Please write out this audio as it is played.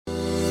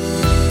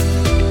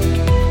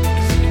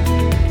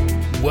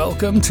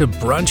Welcome to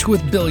Brunch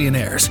with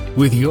Billionaires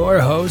with your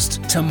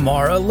host,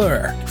 Tamara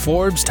Lur,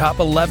 Forbes' top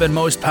 11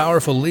 most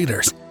powerful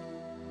leaders.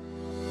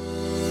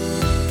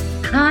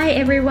 Hi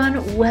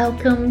everyone,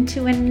 welcome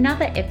to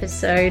another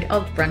episode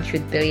of Brunch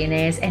with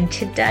Billionaires, and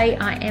today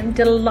I am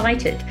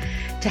delighted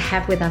to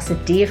have with us a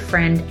dear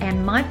friend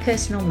and my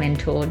personal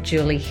mentor,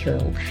 Julie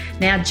Hill.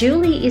 Now,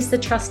 Julie is the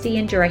trustee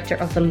and director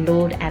of the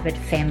Lord Abbett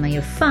Family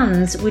of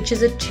Funds, which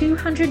is a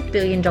 $200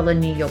 billion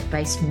New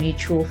York-based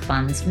mutual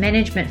funds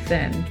management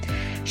firm.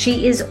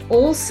 She is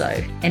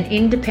also an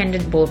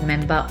independent board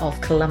member of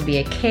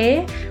Columbia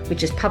Care,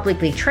 which is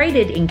publicly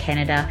traded in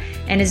Canada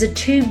and is a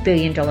 $2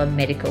 billion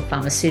medical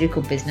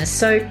pharmaceutical business.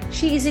 So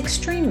she is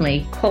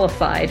extremely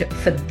qualified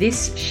for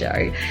this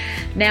show.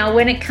 Now,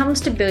 when it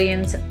comes to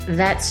billions,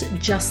 that's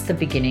just the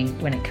beginning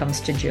when it comes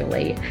to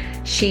Julie.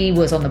 She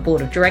was on the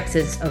board of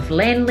directors of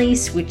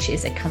Lendlease, which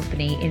is a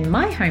company in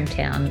my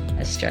hometown,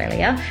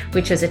 Australia,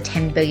 which is a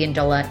 $10 billion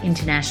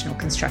international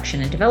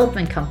construction and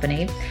development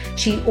company.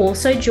 She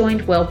also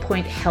joined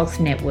WellPoint Health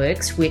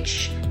Networks,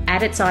 which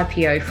at its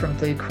IPO from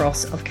Blue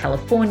Cross of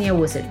California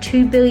was at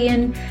 $2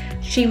 billion.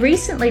 She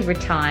recently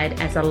retired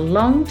as a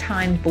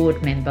longtime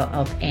board member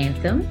of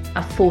Anthem,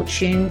 a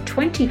Fortune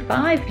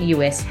 25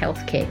 US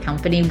healthcare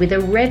company with a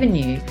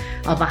revenue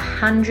of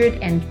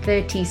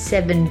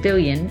 $137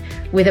 billion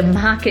with a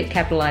market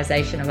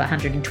capitalization of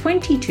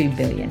 $122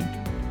 billion.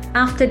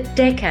 After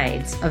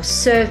decades of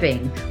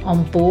serving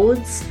on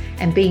boards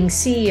and being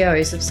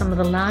CEOs of some of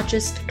the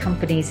largest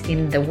companies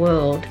in the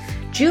world,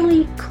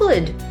 Julie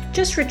could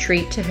just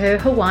retreat to her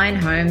Hawaiian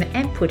home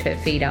and put her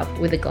feet up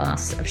with a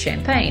glass of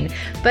champagne.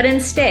 But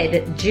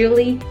instead,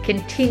 Julie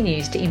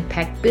continues to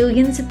impact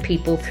billions of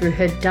people through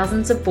her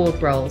dozens of board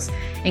roles,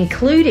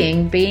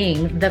 including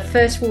being the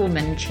first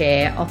woman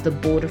chair of the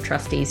Board of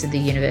Trustees of the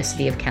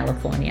University of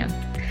California.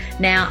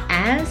 Now,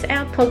 as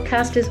our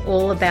podcast is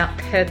all about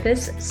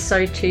purpose,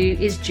 so too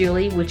is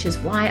Julie, which is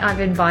why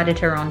I've invited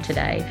her on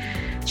today.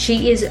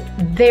 She is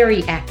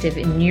very active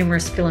in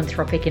numerous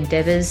philanthropic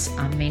endeavors.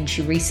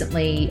 She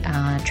recently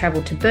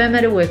traveled to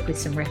Burma to work with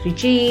some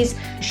refugees.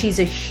 She's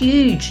a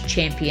huge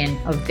champion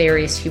of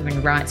various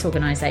human rights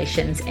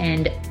organizations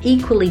and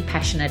equally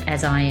passionate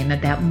as I am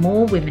about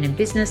more women in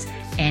business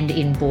and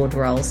in board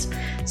roles.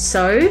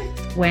 So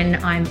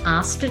when I'm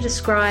asked to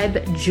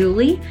describe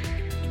Julie,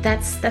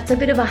 that's a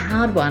bit of a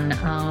hard one.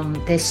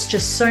 There's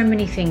just so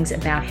many things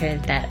about her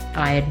that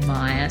I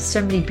admire, so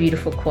many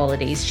beautiful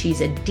qualities.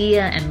 She's a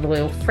dear and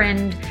loyal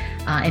friend,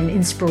 an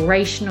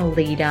inspirational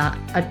leader,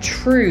 a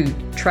true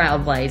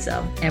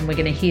trailblazer, and we're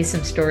going to hear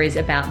some stories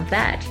about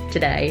that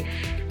today.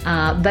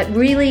 But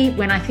really,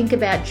 when I think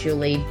about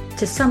Julie,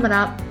 to sum it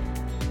up,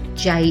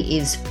 J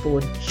is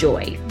for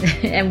joy.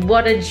 And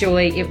what a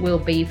joy it will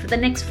be for the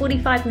next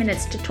 45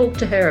 minutes to talk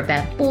to her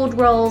about board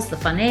roles, the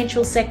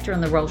financial sector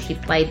and the role she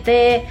played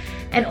there,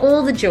 and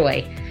all the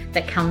joy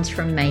that comes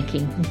from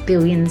making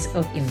billions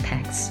of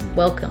impacts.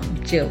 Welcome,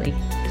 Julie.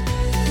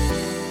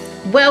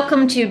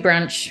 Welcome to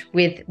Brunch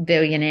with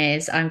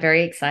Billionaires. I'm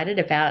very excited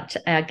about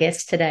our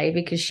guest today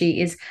because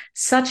she is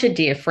such a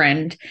dear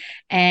friend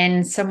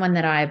and someone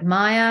that I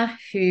admire,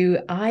 who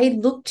I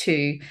look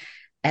to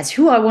as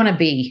who I want to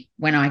be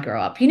when I grow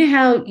up. You know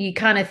how you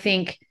kind of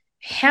think,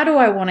 how do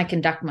I want to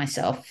conduct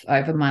myself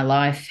over my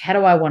life? How do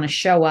I want to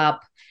show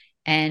up?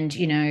 And,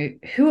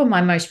 who am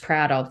I most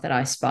proud of that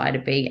I aspire to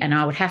be? And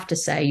I would have to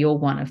say you're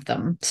one of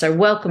them. So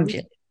welcome,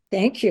 Jill.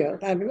 Thank you.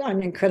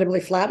 I'm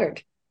incredibly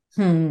flattered.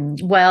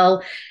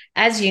 Well,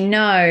 as you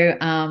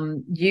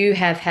know, you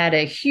have had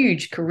a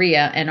huge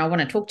career, and I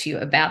want to talk to you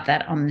about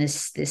that on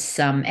this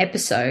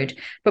episode.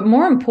 But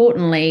more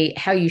importantly,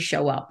 how you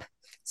show up.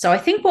 So I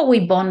think what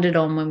we bonded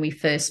on when we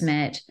first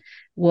met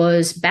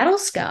was battle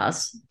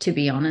scars, to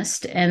be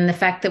honest, and the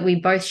fact that we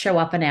both show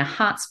up in our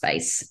heart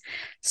space.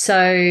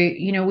 So,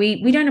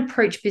 we don't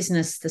approach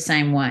business the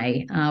same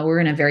way. We're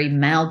in a very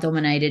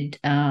male-dominated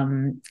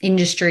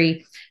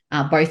industry.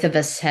 Both of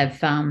us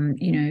have,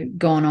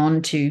 gone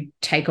on to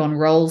take on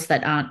roles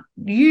that aren't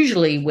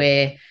usually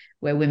where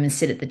women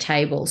sit at the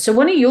table. So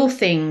one of your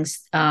things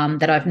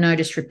that I've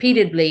noticed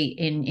repeatedly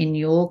in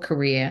your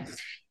career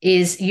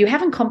is you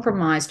haven't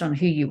compromised on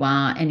who you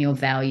are and your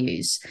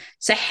values.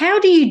 So how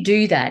do you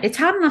do that? It's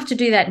hard enough to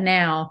do that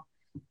now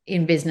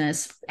in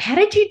business. How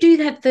did you do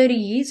that 30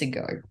 years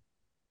ago?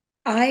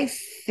 I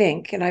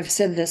think, and I've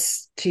said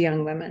this to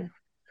young women,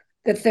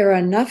 that there are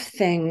enough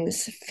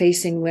things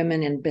facing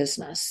women in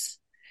business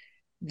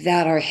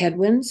that are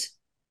headwinds.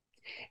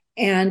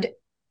 And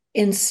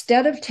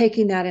instead of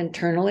taking that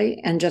internally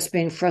and just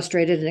being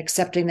frustrated and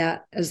accepting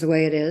that as the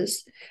way it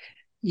is,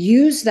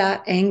 use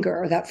that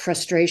anger or that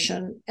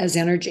frustration as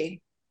energy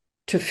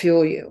to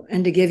fuel you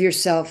and to give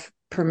yourself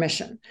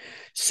permission.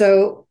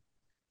 So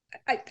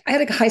I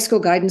had a high school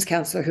guidance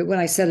counselor who, when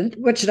I said,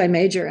 what should I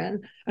major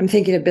in? I'm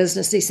thinking of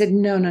business. He said,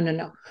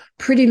 no.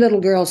 Pretty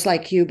little girls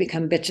like you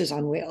become bitches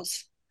on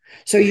wheels.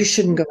 So you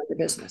shouldn't go into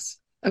business.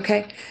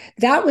 Okay.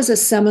 That was a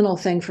seminal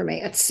thing for me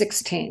at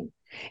 16.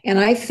 And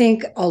I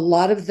think a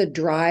lot of the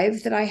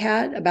drive that I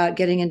had about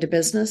getting into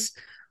business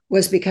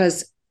was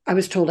because I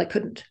was told I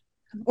couldn't.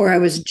 or I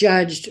was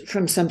judged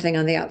from something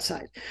on the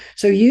outside.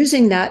 So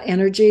using that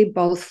energy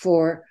both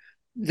for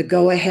the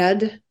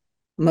go-ahead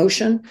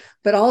motion,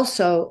 but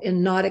also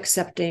in not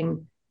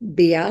accepting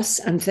BS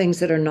and things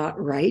that are not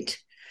right.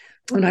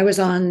 When I was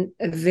on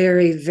a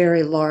very,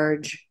 very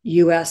large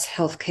US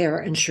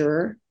healthcare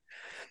insurer,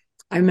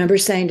 I remember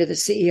saying to the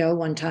CEO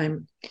one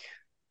time,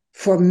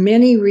 for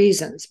many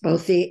reasons,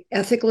 both the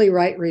ethically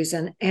right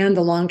reason and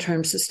the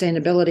long-term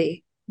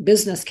sustainability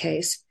business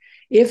case,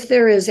 if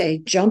there is a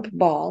jump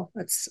ball,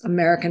 that's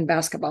American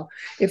basketball,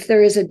 if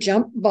there is a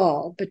jump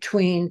ball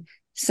between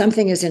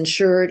something is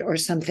insured or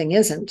something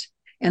isn't,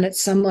 and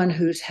it's someone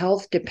whose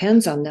health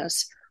depends on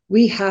this,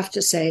 we have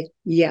to say,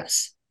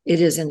 yes, it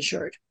is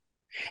insured.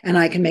 And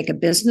I can make a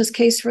business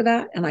case for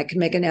that, and I can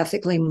make an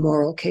ethically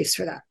moral case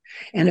for that.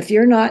 And if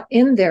you're not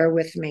in there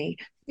with me,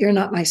 you're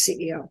not my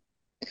CEO.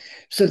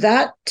 So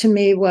that to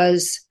me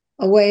was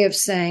a way of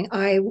saying,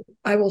 I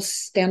will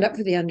stand up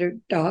for the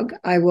underdog.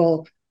 I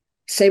will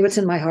say what's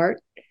in my heart.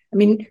 I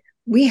mean,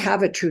 we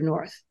have a true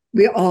north.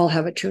 We all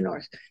have a true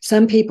north.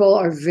 Some people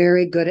are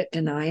very good at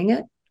denying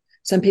it.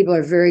 Some people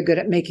are very good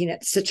at making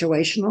it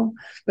situational.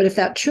 But if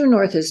that true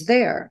north is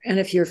there, and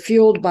if you're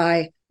fueled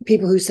by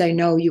people who say,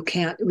 no, you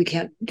can't, we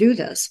can't do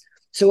this.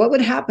 So what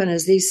would happen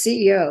is these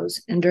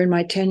CEOs, and during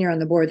my tenure on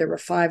the board, there were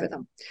 5 of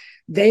them,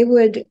 they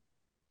would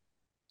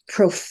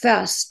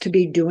profess to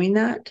be doing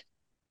that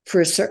for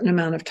a certain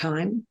amount of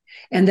time.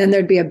 And then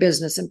there'd be a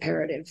business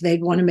imperative.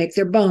 They'd want to make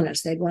their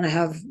bonus. They'd want to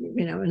have,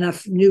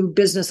 enough new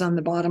business on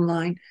the bottom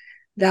line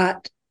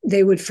that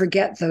they would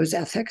forget those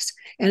ethics.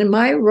 And in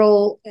my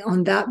role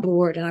on that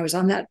board, and I was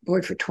on that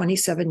board for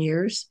 27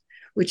 years,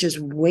 which is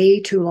way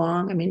too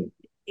long. I mean,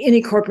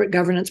 any corporate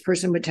governance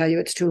person would tell you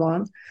it's too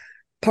long.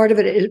 Part of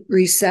it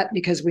reset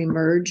because we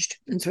merged.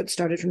 And so it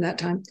started from that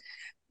time.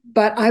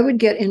 But I would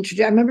get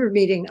introduced. I remember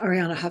meeting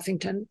Arianna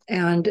Huffington,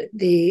 and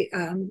the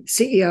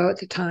CEO at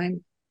the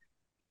time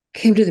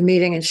came to the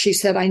meeting, and she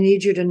said, I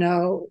need you to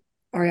know,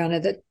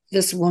 Arianna, that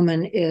this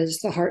woman is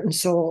the heart and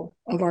soul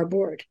of our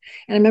board.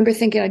 And I remember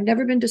thinking, I'd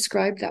never been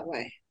described that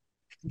way.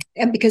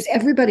 And because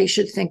everybody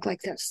should think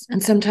like this.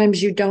 And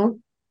sometimes you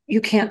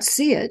can't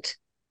see it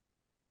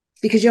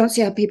because you don't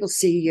see how people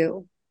see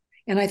you.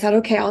 And I thought,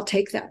 okay, I'll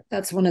take that.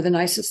 That's one of the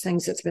nicest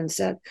things that's been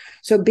said.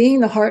 So being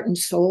the heart and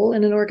soul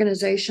in an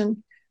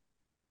organization,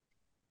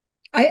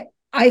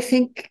 I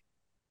think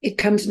it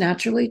comes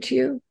naturally to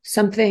you.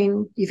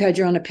 Something, you've had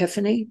your own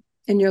epiphany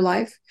in your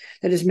life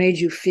that has made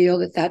you feel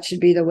that that should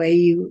be the way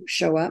you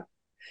show up.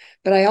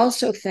 But I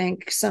also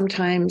think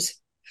sometimes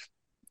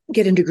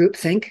get into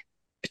groupthink,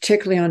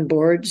 particularly on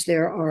boards.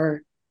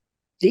 The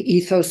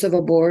ethos of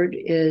a board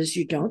is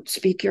you don't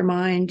speak your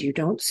mind. You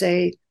don't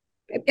say,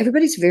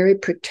 everybody's very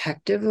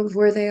protective of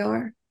where they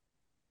are.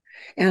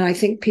 And I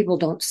think people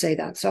don't say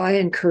that. So I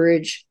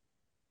encourage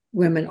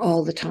women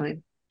all the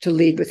time to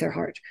lead with their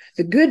heart.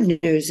 The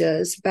good news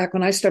is, back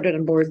when I started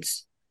on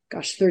boards,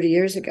 30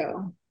 years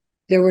ago,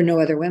 there were no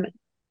other women.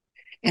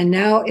 And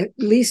now, at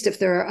least if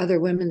there are other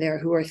women there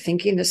who are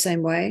thinking the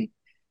same way,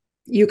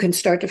 you can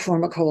start to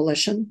form a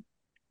coalition.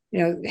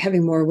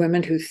 Having more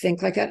women who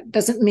think like that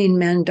doesn't mean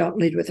men don't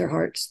lead with their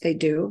hearts. They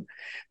do.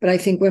 But I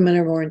think women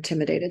are more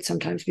intimidated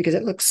sometimes because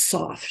it looks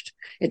soft.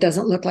 It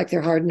doesn't look like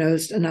they're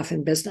hard-nosed enough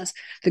in business.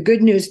 The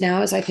good news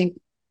now is I think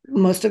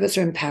most of us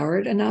are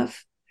empowered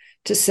enough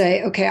to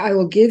say, okay, I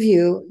will give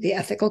you the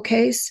ethical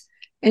case,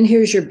 and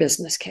here's your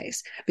business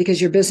case, because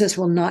your business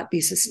will not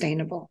be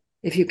sustainable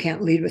if you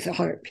can't lead with the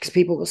heart, because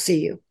people will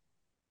see you.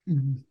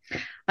 Mm-hmm.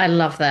 I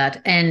love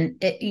that.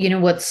 And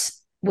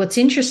what's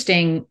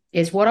interesting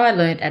is what I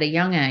learned at a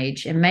young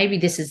age, and maybe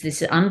this is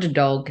this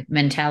underdog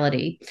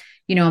mentality.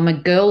 I'm a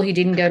girl who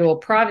didn't go to a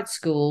private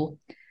school.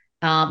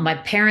 My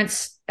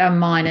parents are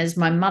minors.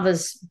 My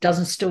mother's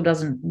still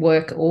doesn't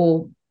work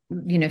or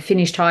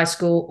finished high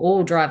school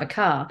or drive a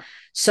car.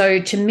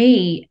 So to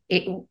me,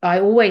 I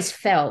always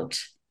felt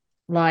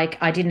like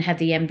I didn't have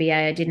the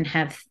MBA. I didn't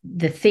have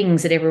the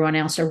things that everyone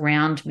else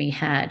around me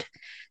had.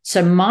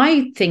 So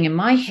my thing in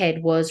my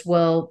head was,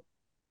 well,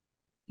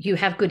 you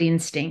have good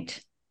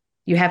instinct.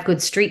 You have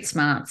good street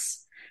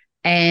smarts.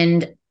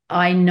 And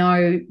I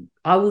know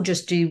I will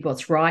just do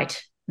what's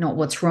right, not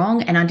what's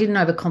wrong. And I didn't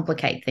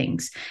overcomplicate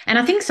things. And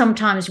I think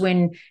sometimes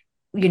when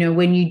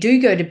you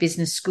do go to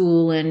business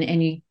school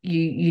and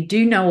you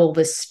do know all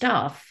this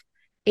stuff,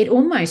 it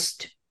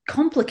almost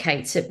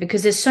complicates it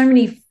because there's so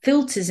many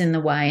filters in the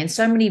way and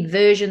so many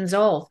versions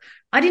of.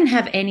 I didn't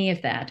have any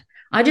of that.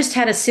 I just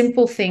had a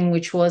simple thing,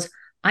 which was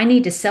I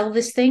need to sell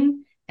this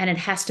thing, and it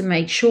has to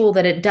make sure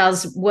that it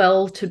does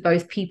well to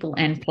both people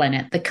and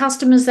planet, the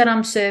customers that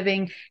I'm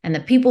serving and the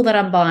people that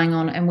I'm buying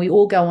on. And we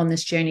all go on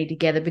this journey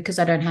together, because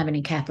I don't have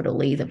any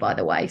capital either, by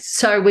the way.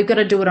 So we've got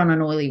to do it on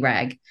an oily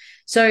rag.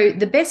 So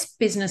the best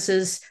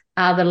businesses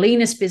are the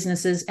leanest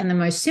businesses and the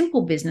most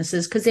simple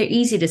businesses because they're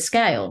easy to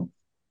scale.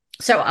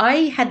 So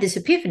I had this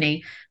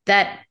epiphany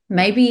that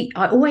maybe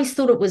I always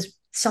thought it was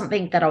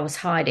something that I was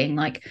hiding.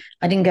 Like,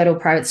 I didn't go to a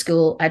private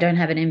school. I don't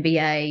have an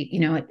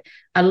MBA.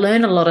 I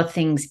learned a lot of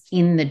things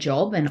in the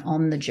job and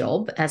on the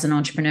job as an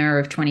entrepreneur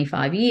of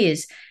 25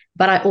 years.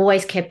 but I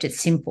always kept it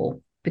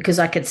simple because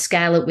I could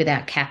scale it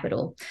without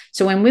capital.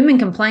 So when women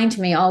complain to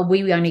me, oh,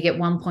 we only get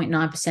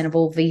 1.9% of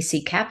all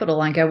VC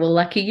capital, I go, well,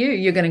 lucky you,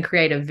 you're going to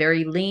create a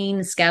very lean,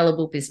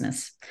 scalable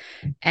business.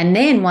 And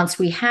then once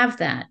we have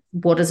that,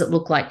 what does it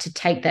look like to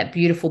take that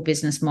beautiful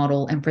business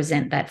model and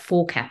present that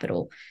for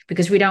capital?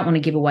 Because we don't want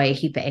to give away a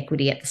heap of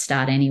equity at the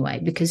start anyway,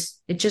 because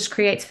it just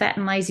creates fat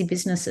and lazy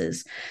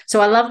businesses.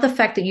 So I love the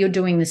fact that you're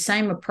doing the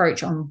same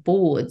approach on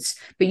boards,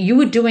 but you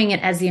were doing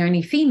it as the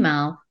only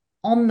female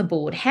on the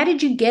board. How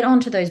did you get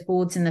onto those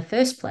boards in the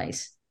first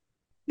place?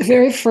 The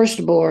very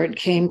first board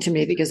came to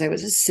me because I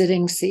was a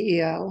sitting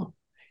CEO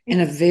in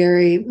a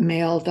very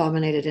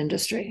male-dominated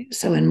industry.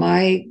 So in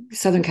my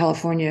Southern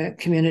California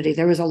community,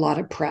 there was a lot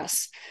of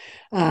press.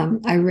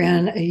 I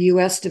ran a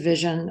U.S.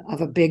 division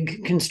of a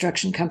big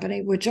construction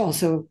company, which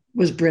also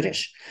was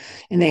British,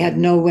 and they had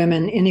no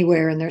women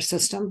anywhere in their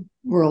system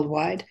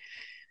worldwide.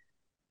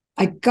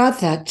 I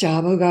got that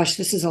job. Oh gosh,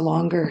 this is a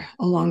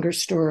longer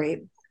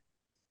story.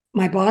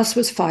 My boss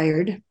was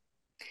fired.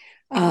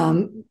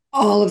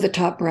 All of the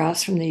top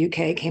brass from the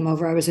UK came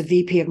over. I was a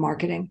VP of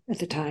marketing at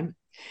the time.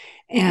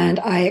 And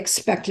I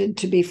expected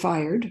to be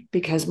fired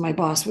because my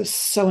boss was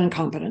so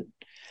incompetent.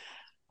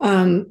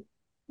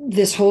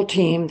 This whole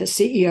team, the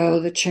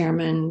CEO, the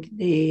chairman,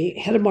 the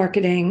head of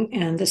marketing,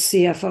 and the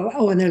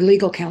CFO, and their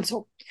legal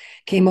counsel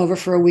came over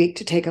for a week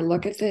to take a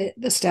look at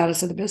the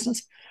status of the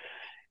business.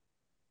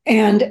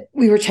 And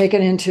we were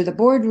taken into the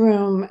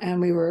boardroom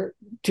and we were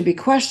to be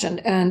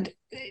questioned. And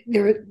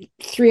there were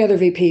 3 other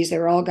VPs. They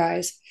were all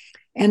guys.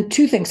 And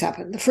 2 things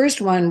happened. The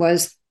first one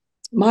was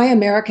my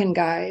American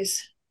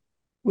guys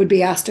would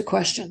be asked a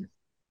question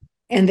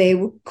and they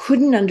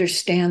couldn't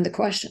understand the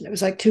question. It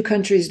was like 2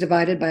 countries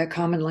divided by a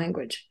common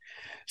language.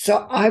 So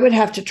I would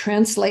have to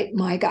translate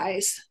my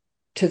guys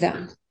to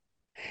them.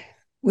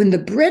 When the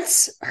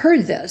Brits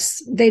heard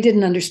this, they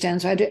didn't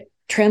understand. So I had to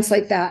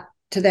translate that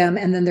to them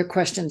and then their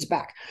questions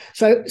back.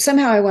 So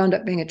somehow I wound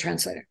up being a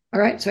translator. All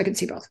right. So I could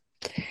see both.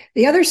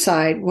 The other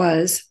side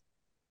was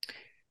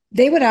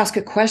they would ask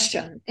a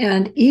question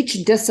and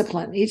each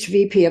discipline, each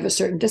VP of a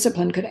certain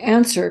discipline could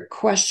answer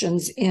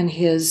questions in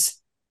his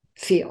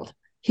field.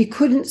 He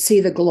couldn't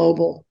see the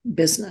global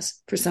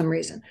business for some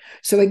reason.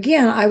 So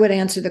again, I would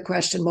answer the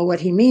question, well, what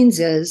he means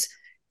is,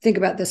 think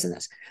about this and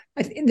this.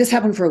 This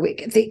happened for a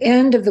week. At the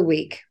end of the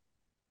week,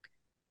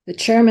 the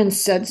chairman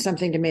said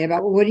something to me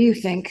about, well, what do you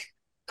think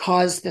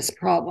caused this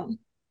problem?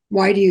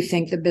 Why do you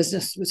think the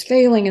business was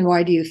failing? And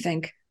why do you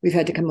think we've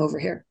had to come over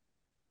here?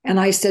 And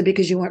I said,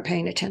 because you weren't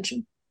paying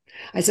attention.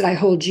 I said, I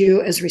hold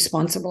you as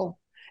responsible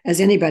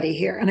as anybody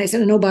here. And I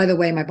said, and oh, by the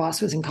way, my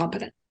boss was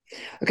incompetent.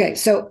 Okay,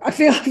 so I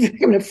feel like I'm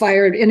going to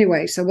fire it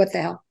anyway. So what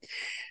the hell?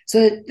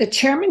 So the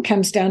chairman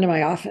comes down to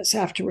my office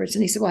afterwards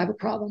and he said, well, I have a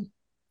problem.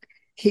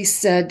 He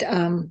said,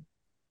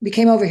 we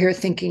came over here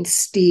thinking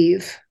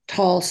Steve,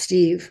 tall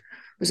Steve,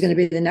 was going to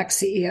be the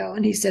next CEO.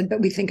 And he said,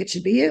 but we think it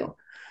should be you.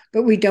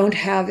 But we don't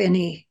have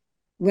any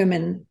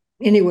women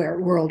anywhere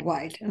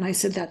worldwide. And I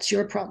said, that's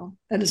your problem.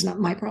 That is not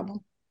my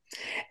problem.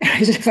 And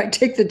I said, if I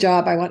take the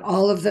job, I want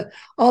all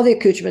the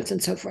accoutrements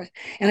and so forth.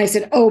 And I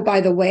said, oh,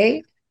 by the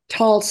way,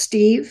 tall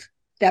Steve,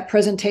 that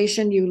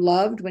presentation you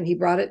loved when he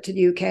brought it to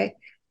the UK,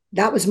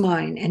 that was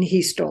mine and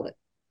he stole it.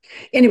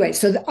 Anyway,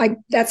 so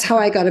that's how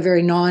I got a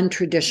very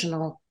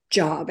non-traditional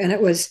job. And it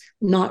was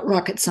not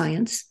rocket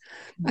science.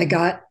 Mm-hmm. I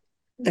got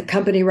the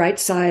company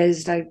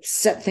right-sized. I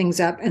set things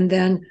up. And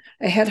then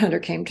a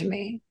headhunter came to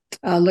me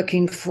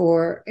looking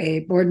for a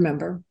board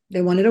member.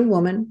 They wanted a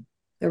woman.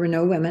 There were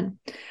no women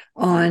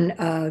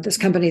on this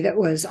company that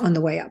was on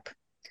the way up.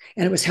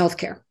 And it was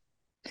healthcare.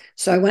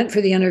 So I went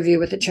for the interview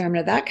with the chairman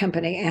of that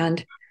company,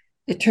 and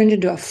it turned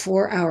into a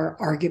 4-hour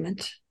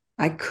argument.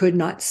 I could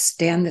not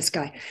stand this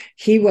guy.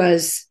 He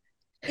was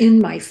in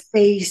my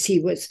face.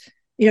 He was,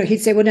 he'd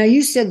say, well, now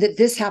you said that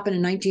this happened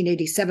in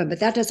 1987, but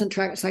that doesn't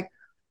track. It's like,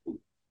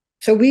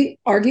 so we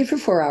argued for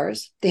 4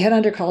 hours. The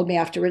headhunter called me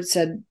afterwards,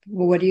 said,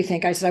 well, what do you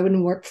think? I said, I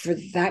wouldn't work for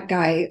that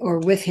guy or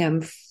with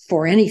him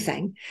for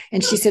anything.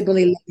 And she said, well,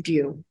 he loved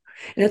you.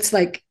 And it's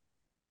like,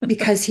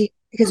 because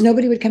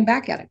nobody would come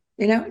back at him.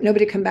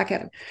 Nobody come back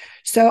at him.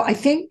 So I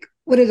think,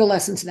 what are the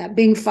lessons in that?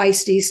 Being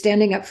feisty,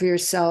 standing up for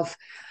yourself.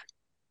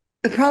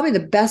 But probably the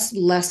best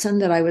lesson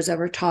that I was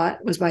ever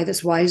taught was by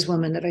this wise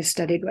woman that I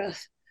studied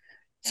with.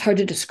 It's hard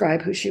to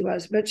describe who she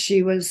was, but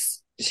she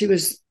was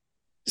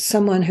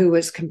someone who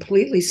was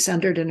completely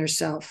centered in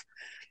herself.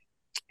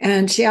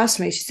 And she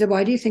asked me, she said,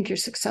 why do you think you're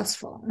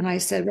successful? And I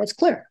said, well, it's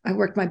clear. I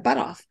worked my butt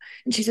off.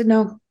 And she said,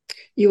 no,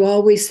 you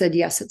always said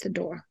yes at the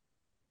door.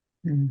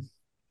 Mm.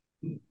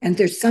 And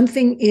there's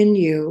something in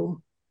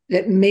you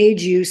that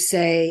made you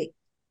say,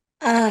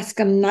 it's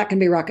not going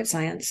to be rocket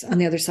science on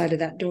the other side of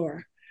that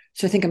door.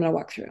 So I think I'm going to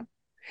walk through.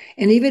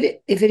 And even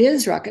if it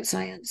is rocket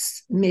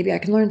science, maybe I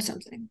can learn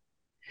something.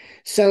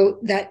 So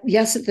that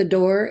yes at the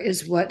door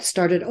is what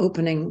started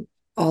opening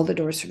all the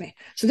doors for me.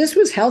 So this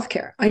was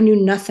healthcare. I knew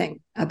nothing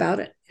about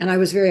it. And I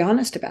was very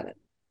honest about it.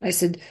 I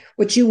said,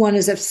 what you want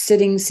is a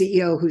sitting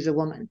CEO who's a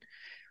woman.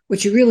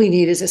 What you really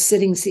need is a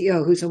sitting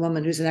CEO who's a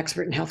woman who's an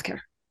expert in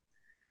healthcare.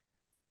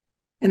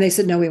 And they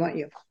said, no, we want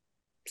you.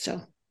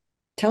 So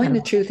telling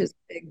the truth is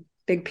a big,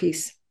 big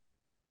piece.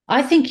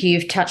 I think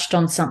you've touched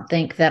on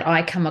something that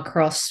I come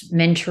across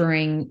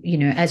mentoring.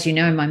 As you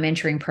know, in my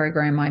mentoring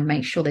program, I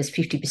make sure there's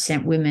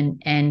 50% women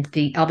and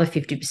the other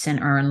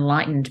 50% are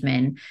enlightened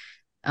men.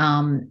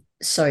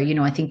 So,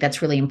 I think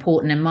that's really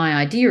important. And my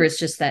idea is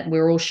just that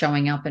we're all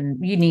showing up,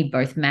 and you need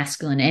both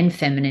masculine and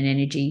feminine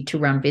energy to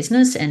run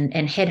business, and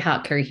head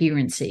heart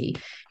coherency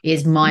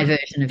is my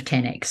version of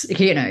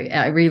 10x.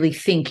 I really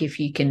think if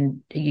you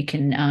can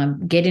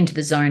get into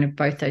the zone of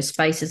both those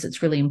spaces,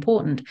 it's really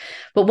important.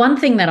 But one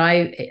thing that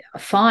I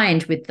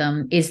find with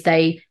them is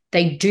they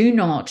do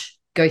not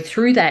go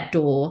through that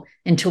door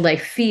until they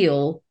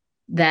feel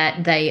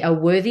that they are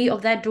worthy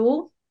of that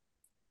door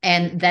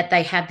and that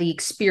they have the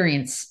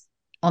experience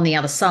on the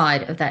other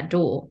side of that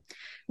door.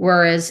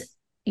 Whereas,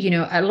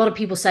 a lot of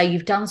people say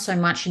you've done so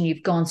much and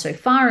you've gone so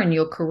far in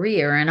your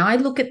career, and I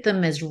look at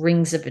them as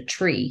rings of a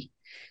tree.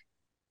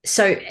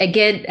 So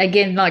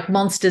again, like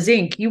Monsters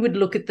Inc., you would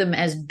look at them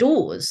as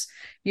doors,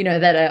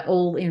 that are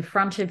all in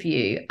front of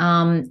you,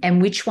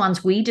 and which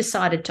ones we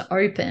decided to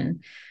open.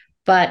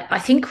 But I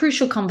think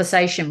Crucial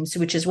Conversations,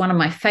 which is one of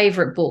my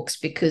favorite books,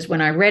 because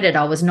when I read it,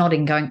 I was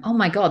nodding going, oh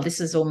my God, this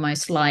is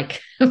almost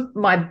like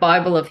my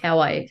Bible of how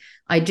I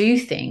do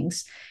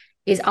things,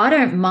 is I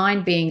don't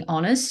mind being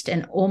honest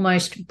and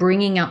almost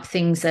bringing up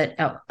things that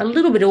are a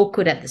little bit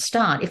awkward at the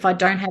start if I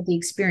don't have the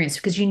experience,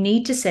 because you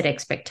need to set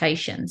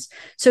expectations.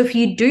 So if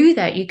you do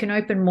that, you can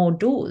open more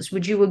doors.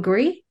 Would you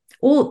agree?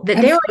 Or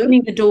that they're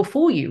opening the door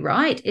for you,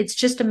 right? It's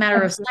just a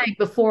matter of saying,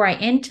 before I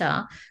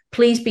enter,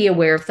 please be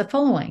aware of the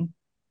following.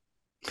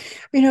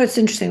 It's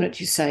interesting what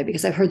you say,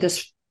 because I've heard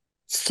this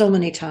so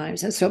many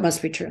times, and so it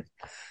must be true.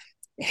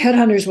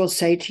 Headhunters will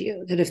say to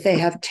you that if they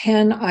have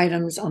 10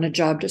 items on a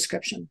job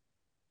description,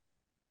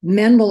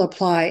 men will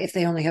apply if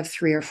they only have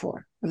 3 or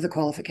 4 of the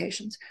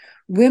qualifications.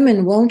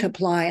 Women won't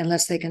apply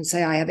unless they can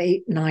say, I have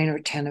 8, 9, or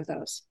 10 of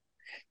those.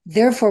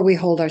 Therefore, we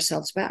hold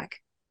ourselves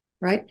back,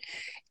 right?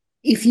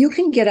 If you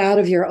can get out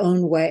of your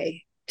own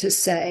way to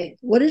say,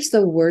 what is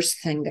the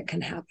worst thing that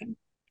can happen?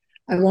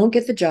 I won't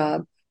get the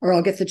job, or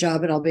I'll get the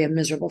job and I'll be a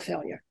miserable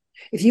failure.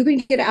 If you can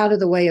get out of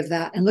the way of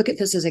that and look at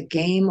this as a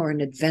game or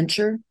an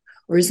adventure,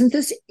 or isn't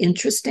this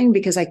interesting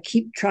because I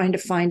keep trying to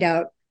find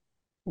out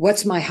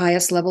what's my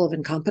highest level of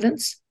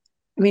incompetence?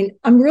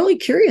 I'm really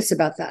curious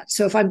about that.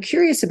 So if I'm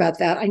curious about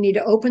that, I need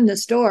to open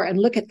this door and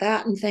look at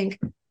that and think,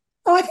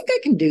 oh, I think I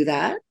can do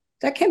that.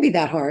 That can't be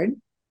that hard.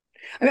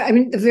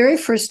 The very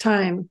first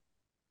time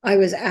I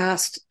was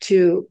asked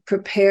to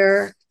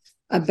prepare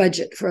a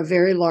budget for a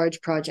very large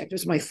project, it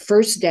was my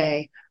first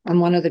day on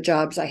one of the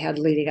jobs I had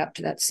leading up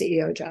to that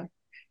CEO job.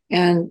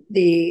 And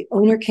the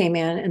owner came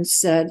in and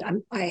said,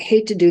 I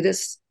hate to do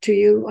this to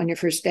you on your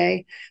first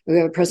day. We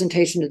have a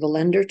presentation to the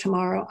lender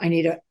tomorrow. I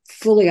need a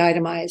fully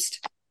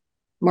itemized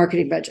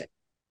marketing budget.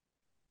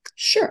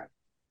 Sure.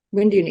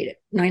 When do you need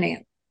it? 9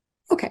 a.m.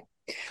 Okay.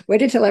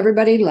 Waited till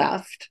everybody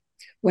left,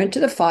 went to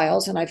the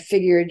files, and I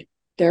figured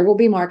there will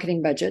be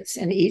marketing budgets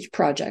in each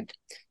project,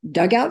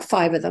 dug out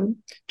 5 of them,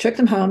 took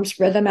them home,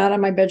 spread them out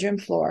on my bedroom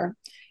floor,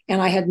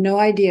 and I had no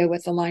idea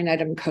what the line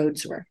item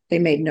codes were. They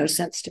made no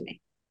sense to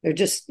me. They're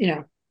just,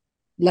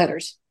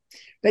 letters.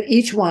 But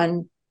each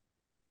one,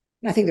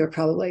 I think there were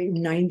probably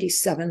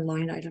 97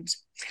 line items.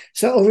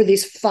 So over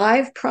these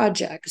 5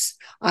 projects,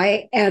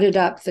 I added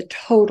up the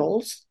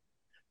totals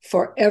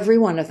for every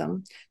one of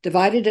them,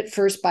 divided it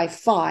first by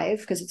 5,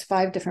 because it's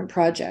 5 different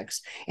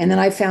projects. And then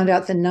I found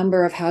out the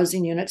number of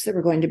housing units that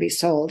were going to be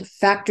sold,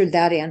 factored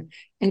that in,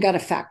 and got a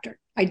factor.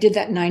 I did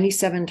that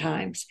 97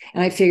 times.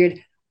 And I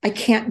figured I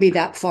can't be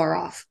that far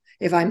off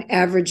if I'm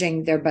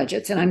averaging their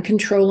budgets and I'm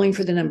controlling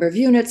for the number of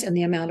units and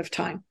the amount of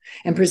time,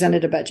 and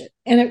presented a budget.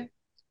 And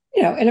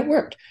it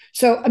worked.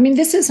 So,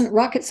 this isn't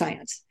rocket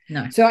science.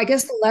 No. So I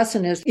guess the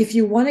lesson is, if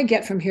you want to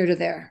get from here to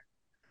there,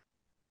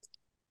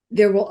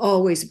 there will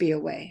always be a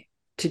way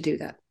to do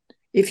that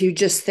if you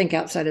just think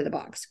outside of the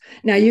box.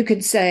 Now, you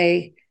could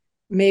say,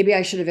 maybe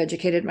I should have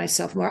educated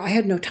myself more. I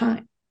had no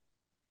time.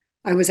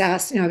 I was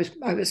asked,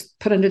 I was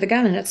put under the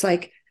gun, and it's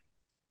like,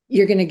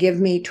 you're going to give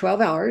me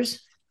 12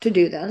 hours to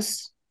do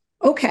this.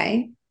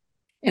 Okay.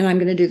 And I'm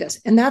going to do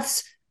this. And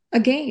that's a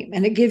game,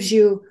 and it gives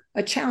you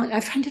a challenge. I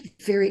find it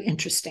very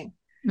interesting.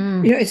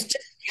 It's just,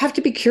 you have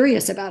to be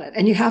curious about it,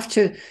 and you have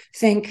to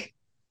think,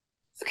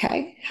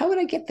 okay, how would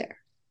I get there?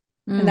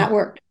 And that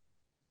worked.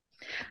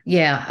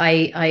 Yeah,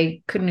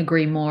 I couldn't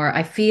agree more.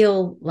 I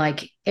feel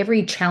like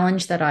every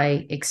challenge that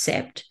I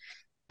accept,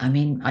 I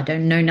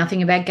don't know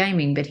nothing about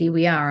gaming, but here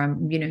we are.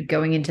 I'm,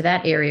 going into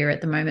that area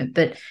at the moment.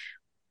 But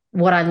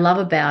what I love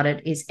about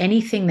it is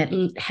anything that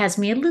has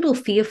me a little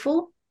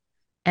fearful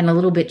and a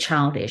little bit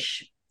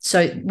childish.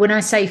 So when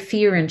I say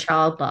fear and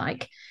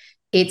childlike,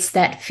 it's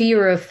that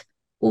fear of,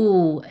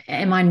 oh,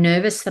 am I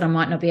nervous that I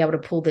might not be able to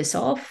pull this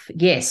off?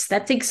 Yes,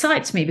 that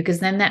excites me, because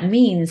then that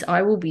means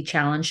I will be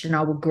challenged and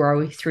I will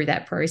grow through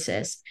that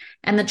process.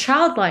 And the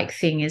childlike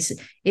thing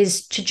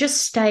is to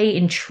just stay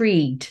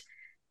intrigued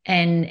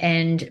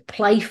and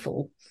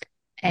playful,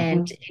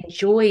 and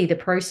enjoy the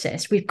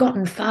process. We've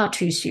gotten far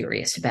too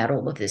serious about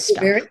all of this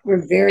stuff.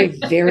 We're very,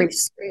 very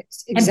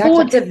serious. Exactly. And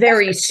boards are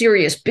very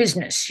serious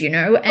business, you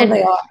know. And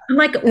they are. I'm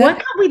like, why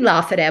can't we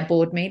laugh at our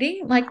board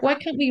meeting? Like, why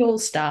can't we all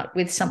start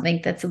with something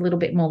that's a little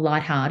bit more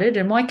lighthearted?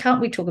 And why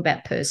can't we talk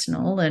about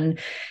personal? And,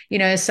 you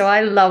know, so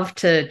I love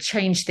to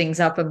change things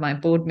up in my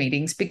board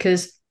meetings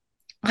because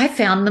I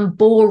found them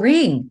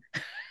boring.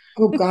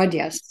 Oh, God,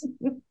 yes.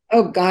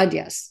 Oh, God,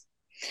 yes.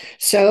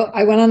 So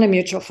I went on a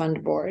mutual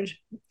fund board.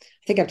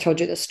 I think I've told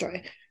you this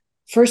story.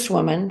 First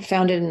woman,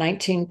 founded in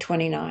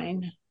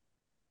 1929.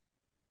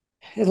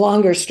 A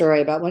longer story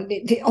about what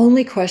the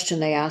only question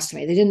they asked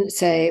me, they didn't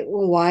say,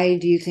 well, why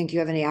do you think you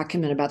have any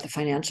acumen about the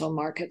financial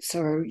markets,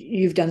 or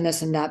you've done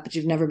this and that, but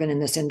you've never been in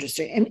this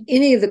industry. And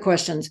any of the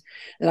questions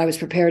that I was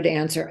prepared to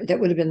answer, that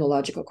would have been the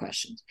logical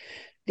questions.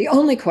 The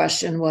only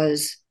question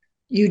was,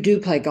 you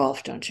do play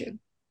golf, don't you?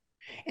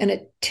 And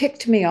it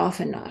ticked me off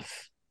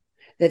enough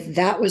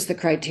that was the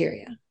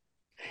criteria.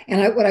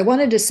 And what I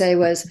wanted to say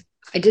was,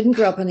 I didn't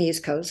grow up on the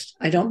East Coast.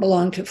 I don't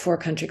belong to 4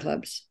 country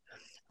clubs.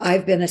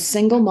 I've been a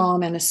single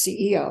mom and a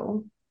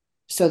CEO.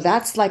 So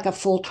that's like a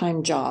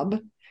full-time job.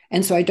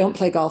 And so I don't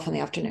play golf in the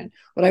afternoon.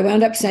 What I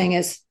wound up saying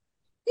is,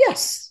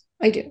 yes,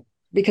 I do,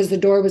 because the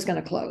door was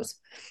going to close.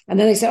 And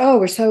then they said, oh,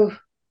 we're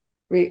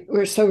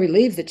so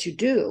relieved that you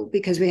do,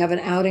 because we have an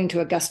outing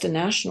to Augusta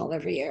National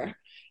every year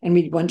and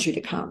we want you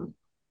to come.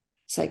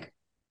 It's like,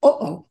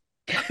 uh-oh.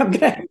 I'm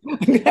gonna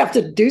have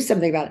to do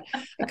something about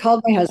it. I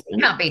called my husband.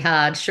 It can't be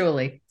hard,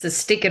 surely. It's a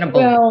stick in a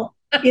ball.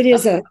 Well, it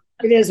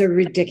is a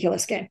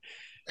ridiculous game.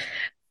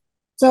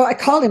 So I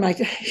called him.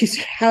 He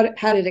said, how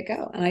did it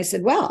go? And I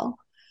said, well,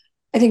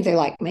 I think they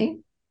like me.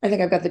 I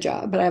think I've got the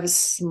job, but I have a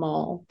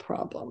small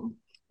problem.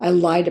 I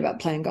lied about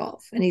playing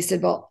golf. And he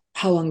said, well,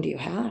 how long do you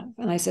have?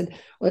 And I said,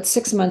 well, it's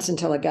 6 months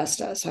until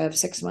Augusta. So I have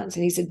 6 months.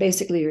 And he said,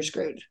 basically, you're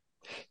screwed.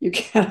 You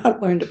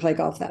cannot learn to play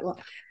golf that long.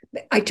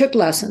 I took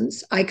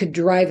lessons. I could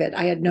drive it.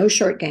 I had no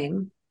short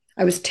game.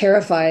 I was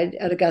terrified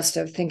at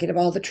Augusta, thinking of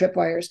all the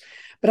tripwires,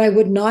 but I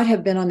would not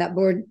have been on that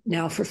board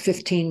now for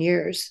 15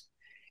 years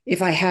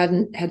if I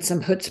hadn't had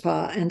some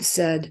chutzpah and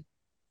said,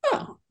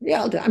 oh, yeah,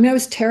 I'll do it. I mean, I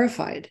was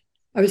terrified.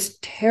 I was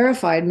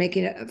terrified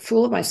making a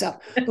fool of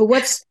myself. But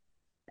what's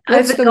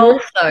over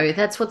golf, though?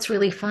 That's what's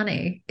really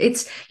funny.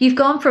 You've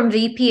gone from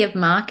VP of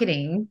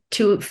marketing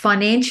to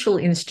financial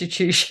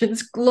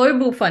institutions,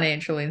 global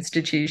financial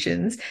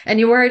institutions, and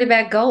you're worried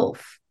about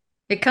golf.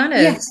 It kind of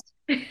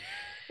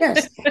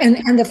yes.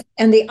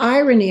 And the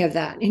irony of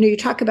that, you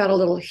talk about a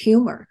little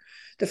humor.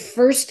 The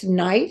first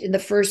night in the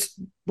first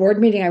board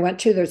meeting I went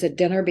to, there's a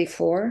dinner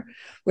before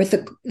with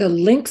the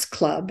Lynx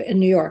Club in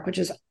New York, which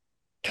is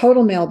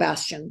total male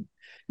bastion.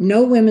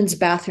 No women's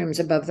bathrooms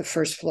above the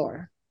first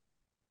floor.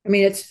 I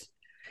mean,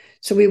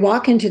 so we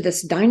walk into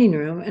this dining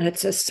room, and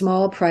it's a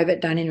small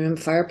private dining room,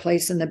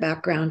 fireplace in the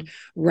background,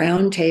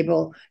 round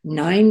table,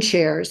 9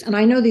 chairs. And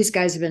I know these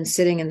guys have been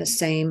sitting in the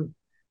same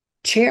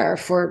chair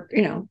for,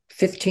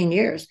 15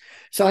 years.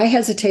 So I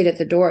hesitate at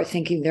the door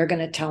thinking they're going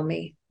to tell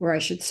me where I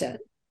should sit.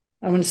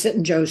 I want to sit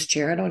in Joe's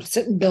chair. I don't want to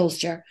sit in Bill's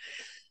chair.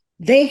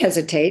 They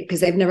hesitate because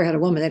they've never had a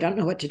woman. They don't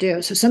know what to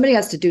do. So somebody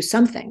has to do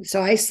something.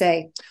 So I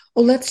say,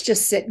 well, let's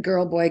just sit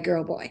girl,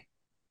 boy,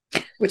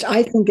 which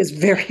I think is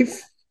very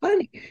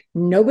funny.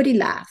 Nobody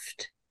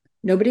laughed,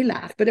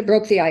 but it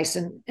broke the ice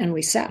and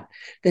we sat.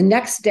 The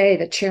next day,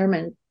 the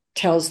chairman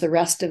tells the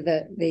rest of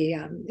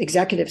the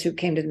executives who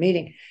came to the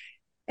meeting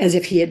as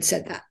if he had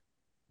said that.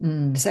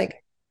 It's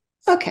like,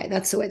 okay,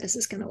 that's the way this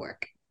is going to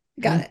work.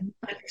 Got it.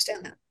 I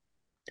understand that.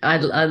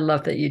 I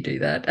love that you do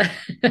that.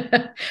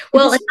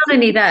 Well, and not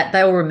only that,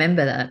 they'll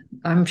remember that.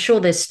 I'm sure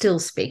they're still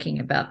speaking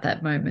about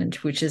that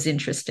moment, which is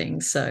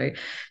interesting. So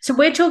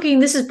we're talking,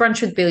 this is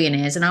Brunch with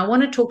Billionaires, and I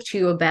want to talk to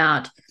you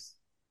about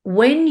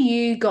when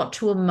you got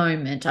to a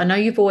moment. I know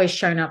you've always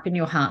shown up in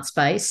your heart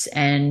space,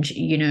 and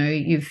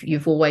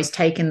you've always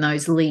taken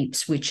those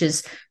leaps, which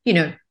is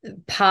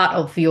part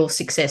of your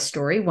success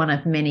story, one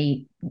of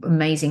many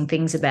amazing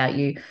things about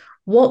you.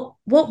 What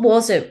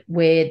was it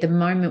where the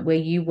moment where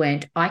you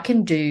went, I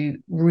can do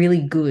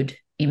really good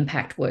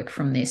impact work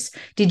from this?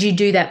 Did you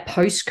do that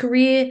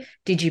post-career?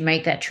 Did you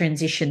make that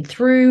transition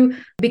through?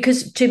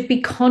 Because to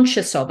be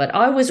conscious of it,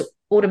 I was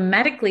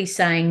automatically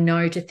saying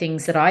no to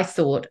things that I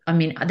thought,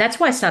 that's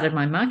why I started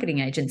my marketing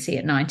agency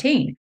at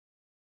 19.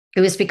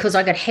 It was because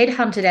I got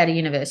headhunted out of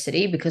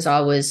university because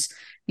I was,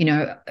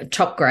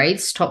 top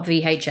grades, top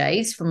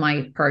VHAs for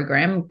my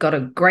program, got a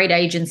great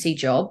agency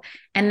job,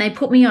 and they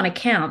put me on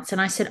accounts.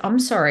 And I said, I'm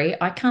sorry,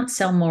 I can't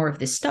sell more of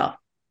this stuff.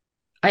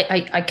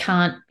 I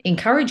can't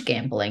encourage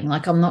gambling.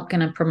 Like, I'm not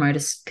going to promote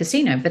a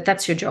casino, but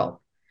that's your job.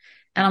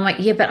 And I'm like,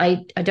 yeah, but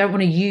I don't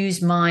want to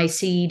use my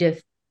seed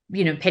of,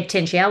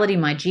 potentiality,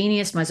 my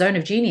genius, my zone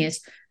of genius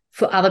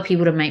for other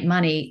people to make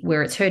money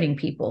where it's hurting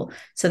people.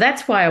 So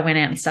that's why I went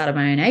out and started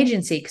my own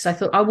agency, because I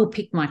thought I will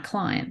pick my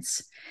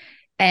clients.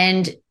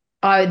 And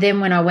then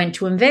when I went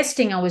to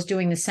investing, I was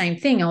doing the same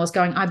thing. I was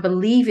going, I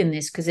believe in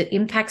this because it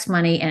impacts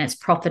money and it's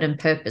profit and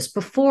purpose,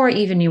 before I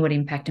even knew what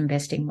impact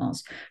investing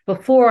was,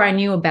 before I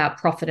knew about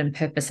profit and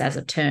purpose as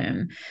a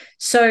term.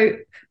 So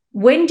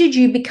when did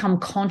you become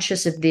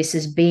conscious of this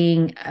as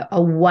being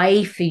a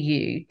way for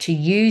you to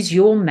use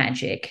your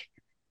magic?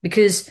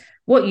 Because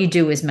what you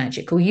do is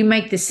magical. You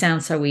make this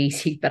sound so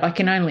easy, but I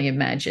can only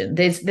imagine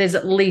there's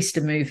at least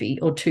a movie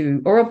or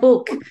two or a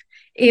book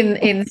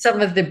in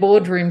some of the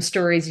boardroom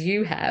stories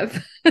you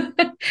have,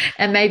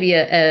 and maybe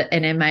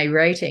an MA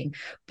rating.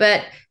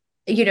 But,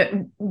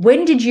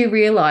 when did you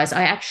realize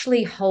I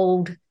actually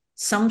hold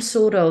some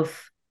sort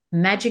of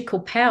magical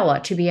power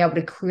to be able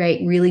to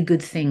create really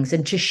good things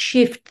and to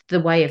shift the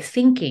way of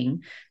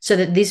thinking so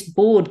that this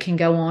board can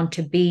go on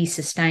to be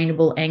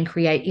sustainable and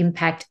create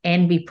impact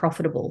and be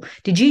profitable?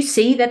 Did you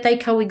see that they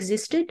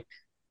coexisted?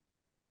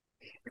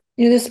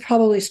 This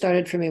probably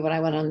started for me when I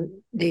went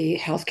on the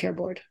healthcare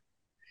board,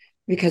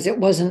 because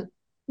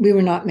we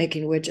were not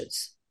making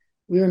widgets.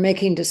 We were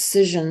making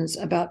decisions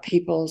about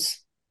people's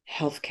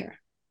healthcare.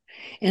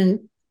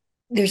 And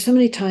there's so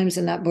many times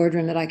in that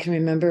boardroom that I can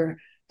remember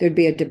there'd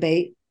be a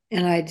debate,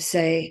 and I'd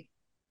say,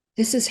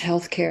 this is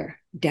healthcare,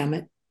 damn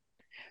it.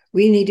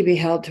 We need to be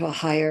held to a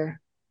higher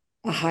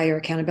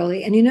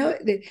accountability. And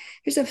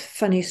here's a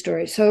funny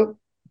story. So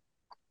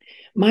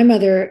my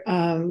mother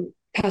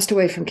passed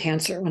away from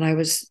cancer when I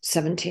was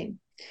 17.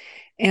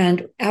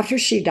 And after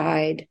she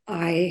died,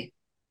 I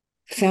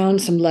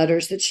found some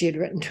letters that she had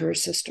written to her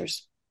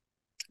sisters.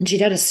 And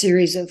she'd had a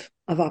series of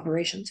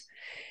operations.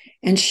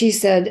 And she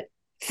said,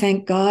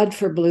 thank God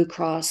for Blue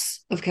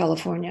Cross of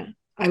California.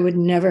 I would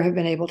never have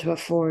been able to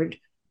afford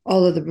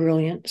all of the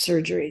brilliant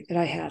surgery that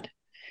I had.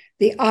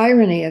 The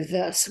irony of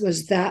this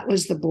was that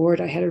was the board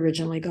I had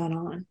originally gone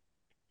on,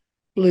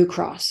 Blue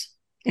Cross.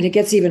 And it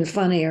gets even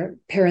funnier.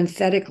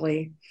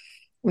 Parenthetically,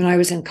 when I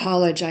was in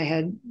college, I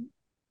had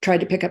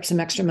tried to pick up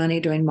some extra money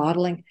doing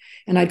modeling,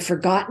 and I'd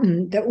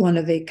forgotten that one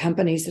of the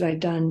companies that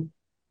I'd done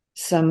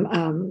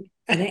some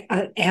an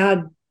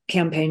ad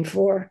campaign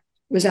for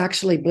was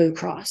actually Blue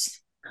Cross.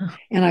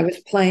 And I was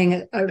playing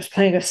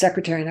a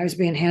secretary, and I was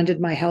being handed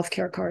my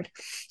healthcare card.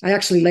 I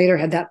actually later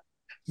had that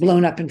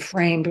blown up and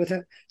framed with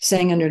a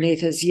saying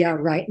underneath is, yeah,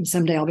 right. And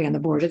someday I'll be on the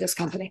board of this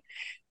company.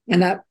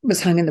 And that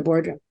was hung in the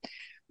boardroom.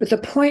 But the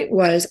point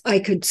was, I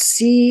could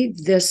see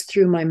this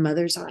through my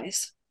mother's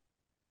eyes.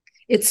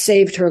 It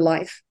saved her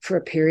life for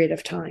a period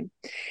of time.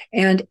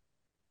 And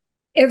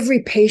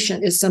every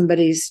patient is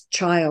somebody's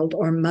child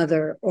or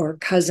mother or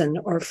cousin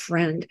or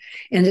friend.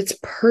 And it's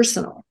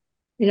personal.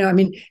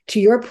 To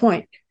your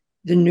point,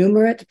 the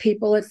numerate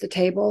people at the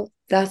table,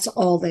 that's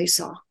all they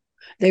saw.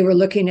 They were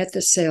looking at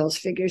the sales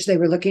figures. They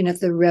were looking at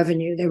the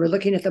revenue. They were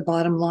looking at the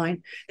bottom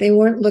line. They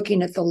weren't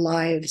looking at the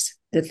lives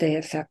that they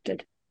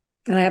affected.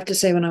 And I have to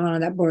say, when I went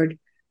on that board,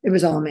 it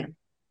was all men.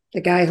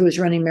 The guy who was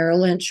running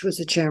Merrill Lynch was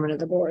the chairman of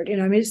the board.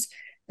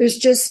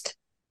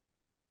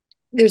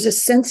 There's a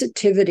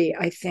sensitivity,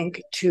 I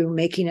think, to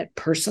making it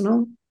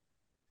personal.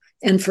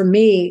 And for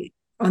me,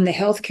 on the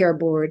healthcare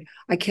board,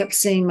 I kept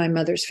seeing my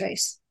mother's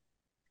face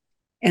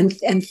and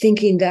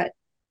thinking that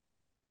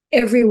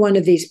every one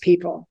of these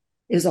people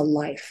is a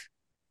life.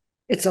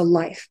 It's a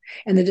life.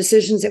 And the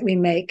decisions that we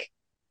make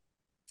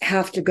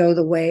have to go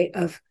the way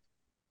of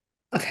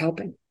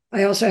helping.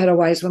 I also had a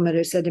wise woman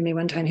who said to me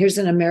one time, here's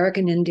an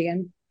American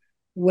Indian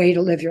way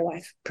to live your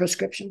life,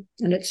 prescription.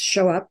 And it's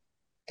show up,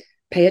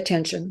 pay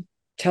attention,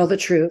 tell the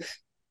truth,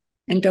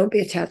 and don't be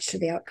attached to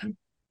the outcome.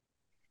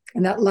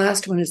 And that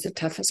last one is the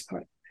toughest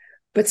part.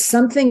 But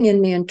something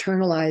in me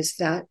internalized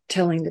that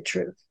telling the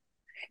truth.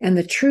 And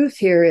the truth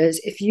here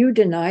is, if you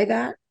deny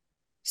that,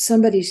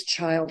 somebody's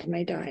child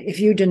may die. If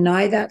you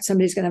deny that,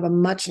 somebody's going to have a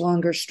much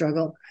longer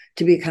struggle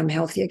to become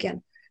healthy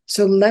again.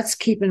 So let's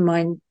keep in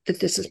mind that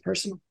this is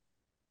personal.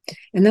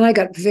 And then I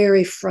got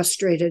very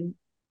frustrated.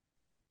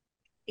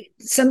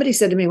 Somebody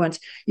said to me once,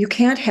 you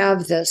can't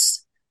have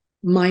this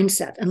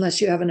mindset unless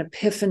you have an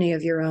epiphany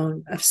of your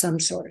own of some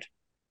sort.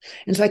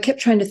 And so I kept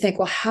trying to think,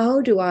 well,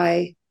 how do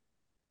I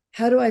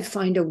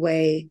find a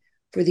way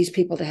for these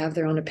people to have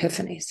their own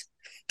epiphanies?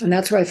 And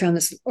that's where I found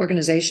this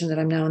organization that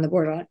I'm now on the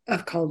board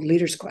of called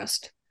Leaders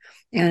Quest.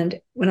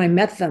 And when I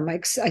met them, I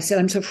said,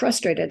 I'm so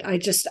frustrated. I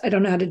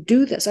don't know how to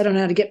do this. I don't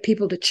know how to get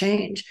people to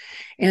change.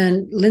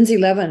 And Lindsay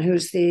Levin,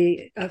 who's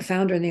the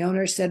founder and the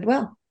owner, said,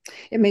 well,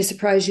 it may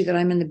surprise you that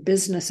I'm in the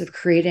business of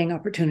creating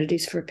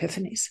opportunities for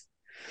epiphanies.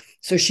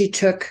 So she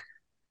took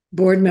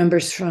board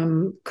members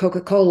from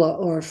Coca-Cola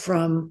or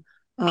from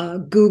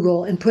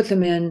Google and put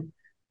them in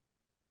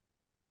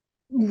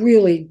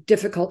really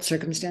difficult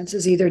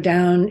circumstances, either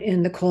down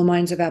in the coal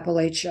mines of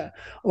Appalachia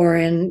or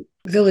in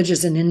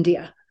villages in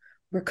India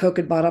where Coke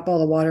had bought up all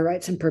the water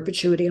rights in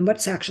perpetuity, and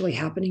what's actually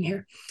happening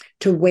here,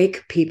 to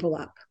wake people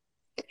up.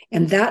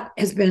 And that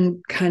has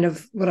been kind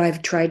of what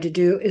I've tried to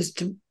do, is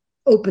to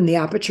open the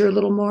aperture a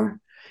little more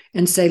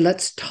and say,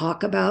 let's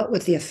talk about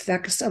what the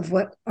effects of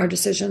what our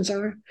decisions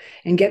are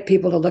and get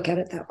people to look at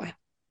it that way.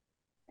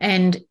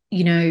 And,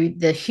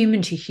 the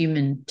human to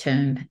human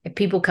term, if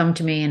people come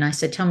to me and I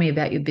say, tell me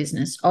about your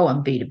business. Oh,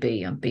 I'm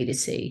B2B, I'm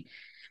B2C.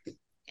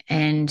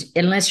 And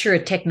unless you're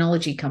a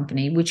technology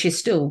company, which is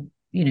still,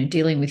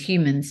 dealing with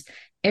humans,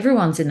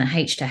 everyone's in the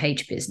H to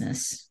H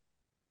business,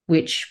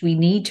 which we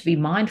need to be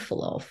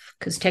mindful of,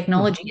 because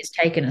technology has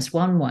taken us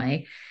one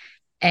way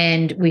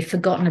and we've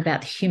forgotten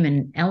about the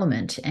human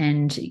element,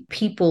 and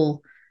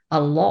people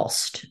are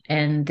lost,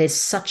 and there's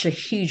such a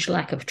huge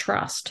lack of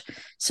trust.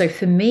 So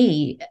for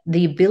me,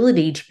 the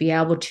ability to be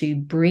able to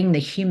bring the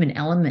human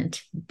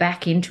element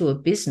back into a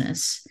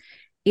business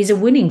is a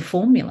winning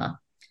formula.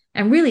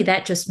 And really,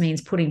 that just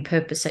means putting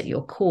purpose at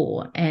your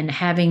core and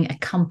having a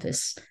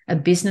compass, a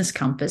business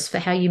compass for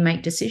how you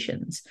make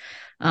decisions.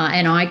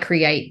 And I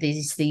create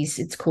these,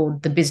 it's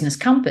called the business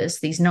compass,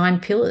 these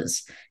 9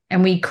 pillars.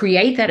 And we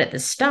create that at the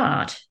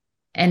start,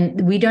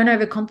 and we don't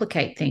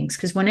overcomplicate things,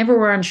 because whenever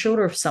we're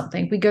unsure of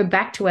something, we go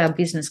back to our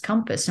business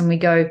compass and we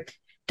go,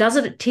 does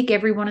it tick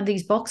every one of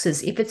these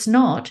boxes? If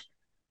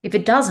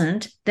it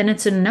doesn't, then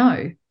it's a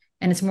no.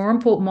 And it's more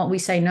important what we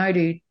say no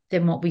to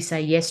than what we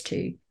say yes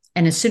to.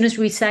 And as soon as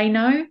we say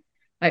no,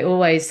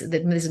 this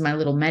is my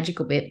little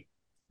magical bit,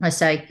 I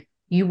say,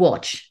 you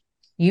watch,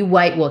 you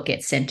wait what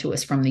gets sent to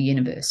us from the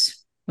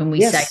universe when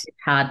we say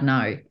hard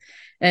no.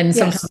 And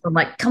sometimes I'm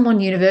like, come on,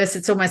 universe.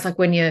 It's almost like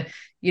when you're,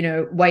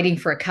 waiting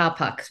for a car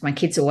park, because my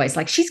kid's always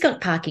like, she's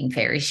got parking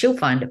fairies, she'll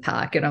find a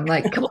park. And I'm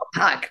like, come on,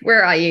 park,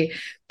 where are you?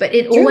 But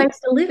it always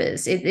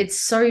delivers. It's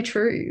so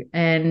true.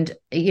 And,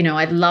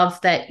 I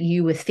love that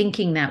you were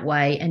thinking that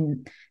way,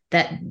 and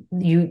that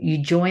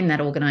you join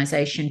that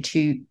organization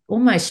to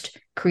almost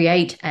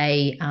create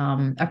a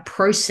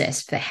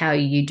process for how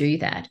you do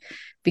that,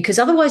 because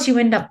otherwise you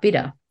end up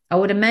bitter. I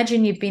would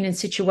imagine you've been in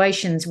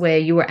situations where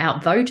you were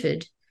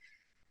outvoted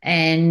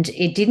and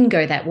it didn't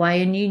go that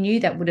way, and you knew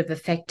that would have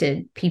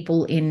affected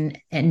people in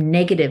a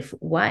negative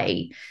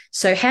way.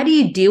 So how do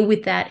you deal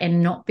with that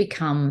and not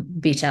become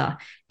bitter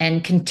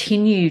and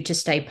continue to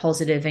stay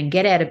positive and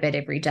get out of bed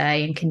every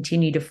day and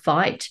continue to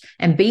fight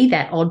and be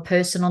that odd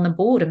person on the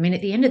board? I mean,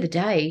 at the end of the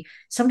day,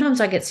 sometimes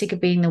I get sick of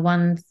being the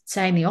one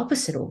saying the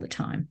opposite all the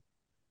time.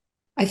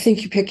 I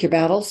think you pick your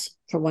battles,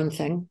 for one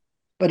thing,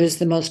 but is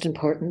the most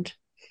important.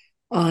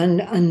 On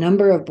a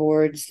number of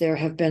boards, there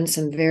have been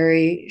some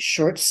very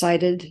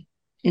short-sighted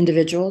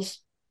individuals.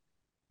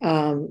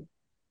 I'm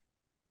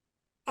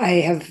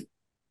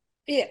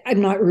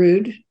not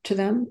rude to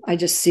them. I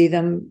just see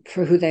them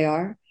for who they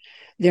are.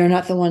 They're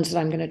not the ones that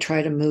I'm going to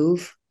try to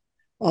move.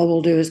 All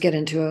we'll do is get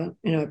into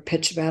a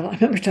pitch battle. I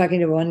remember talking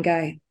to one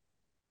guy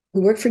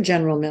who worked for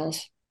General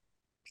Mills,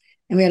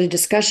 and we had a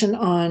discussion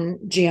on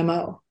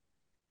GMO,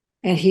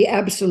 and he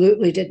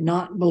absolutely did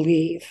not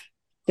believe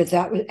that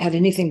had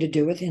anything to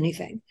do with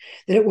anything,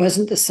 that it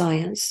wasn't the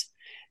science,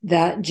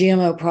 that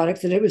GMO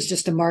product, that it was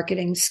just a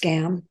marketing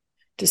scam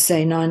to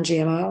say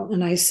non-GMO.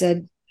 And I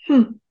said,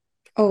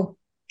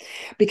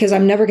 because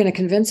I'm never going to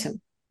convince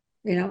him,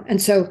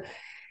 And so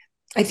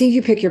I think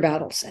you pick your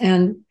battles.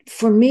 And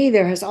for me,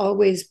 there has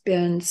always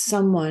been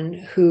someone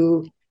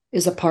who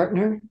is a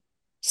partner,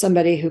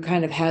 somebody who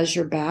kind of has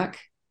your back.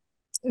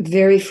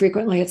 Very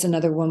frequently, it's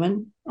another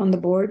woman on the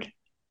board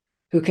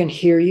who can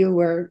hear you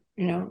where,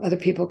 other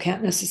people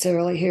can't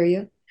necessarily hear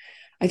you.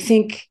 I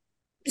think,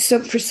 so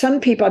for some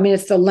people, I mean,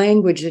 it's the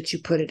language that you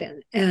put it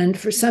in. And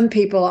for some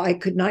people, I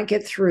could not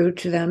get through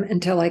to them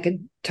until I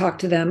could talk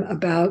to them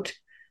about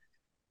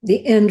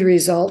the end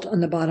result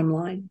on the bottom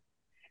line,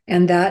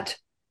 and that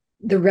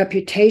the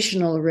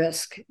reputational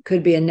risk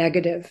could be a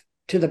negative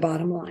to the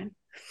bottom line.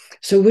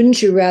 So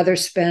wouldn't you rather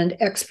spend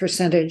X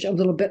percentage, a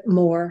little bit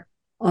more,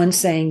 on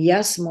saying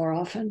yes more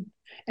often,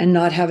 and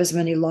not have as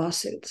many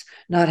lawsuits,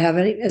 not have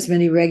as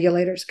many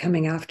regulators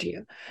coming after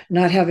you,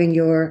 not having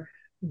your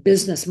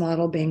business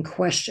model being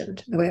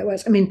questioned the way it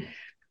was? I mean,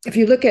 if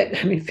you look at,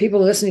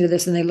 people listening to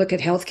this and they look at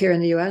healthcare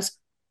in the US,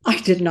 I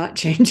did not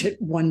change it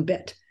one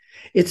bit.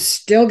 It's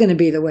still going to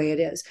be the way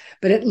it is.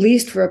 But at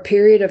least for a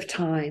period of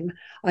time,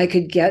 I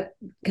could get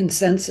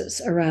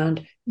consensus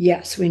around,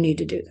 yes, we need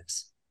to do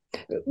this.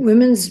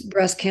 Women's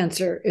breast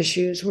cancer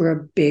issues were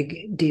a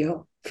big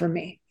deal for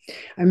me.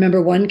 I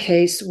remember one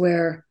case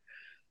where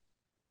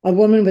a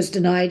woman was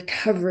denied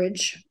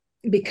coverage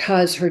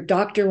because her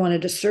doctor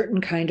wanted a certain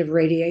kind of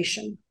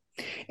radiation.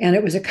 And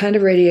it was a kind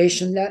of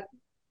radiation that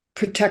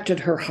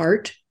protected her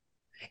heart,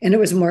 and it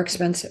was more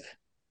expensive.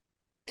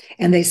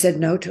 And they said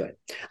no to it.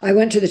 I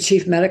went to the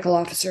chief medical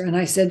officer and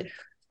I said,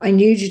 I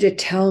need you to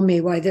tell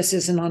me why this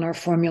isn't on our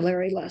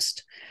formulary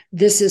list.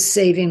 This is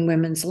saving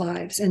women's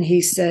lives. And he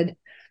said,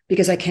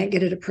 because I can't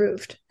get it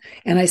approved.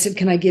 And I said,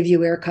 can I give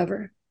you air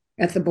cover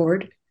at the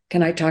board?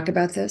 Can I talk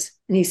about this?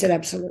 And he said,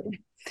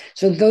 absolutely.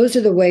 So those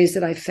are the ways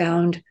that I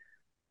found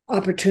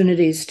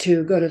opportunities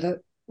to go to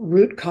the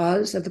root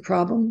cause of the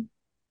problem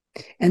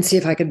and see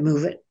if I could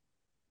move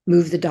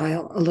the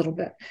dial a little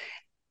bit.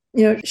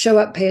 Show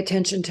up, pay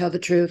attention, tell the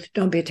truth,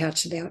 don't be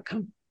attached to the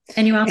outcome.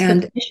 And you ask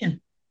for permission.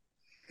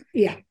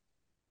 Yeah.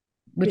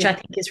 Which I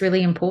think is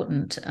really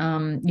important.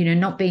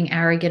 Not being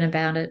arrogant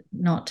about it,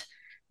 not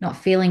not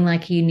feeling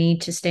like you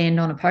need to stand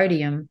on a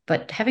podium,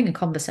 but having a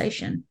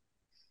conversation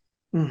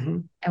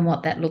and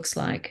what that looks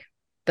like.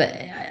 But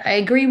I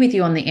agree with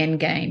you on the end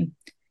game.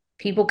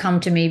 People come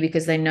to me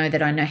because they know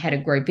that I know how to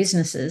grow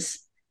businesses.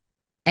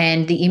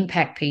 And the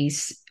impact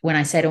piece, when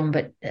I say to them,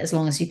 but as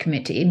long as you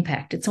commit to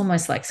impact, it's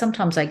almost like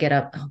sometimes I get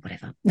up, oh,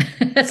 whatever,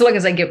 as long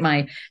as I get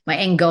my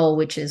end goal,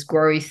 which is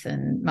growth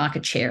and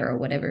market share or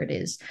whatever it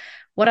is.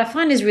 What I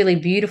find is really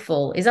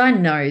beautiful is I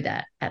know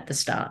that at the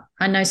start.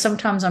 I know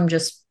sometimes I'm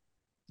just,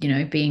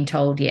 being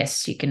told,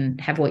 yes, you can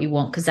have what you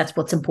want because that's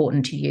what's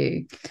important to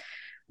you.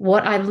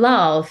 What I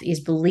love is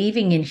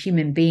believing in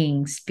human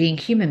beings being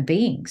human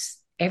beings.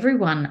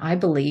 Everyone, I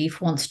believe,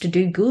 wants to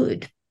do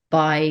good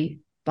by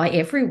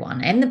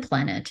everyone and the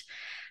planet.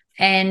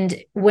 And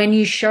when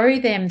you show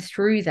them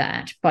through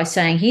that by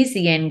saying, here's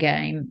the end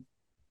game,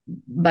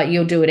 but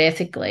you'll do it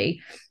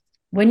ethically,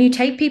 when you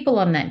take people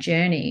on that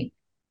journey,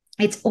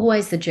 it's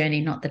always the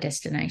journey, not the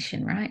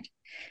destination, right?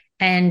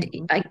 And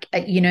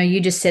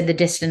you just said the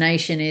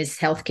destination is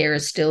healthcare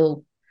is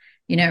still,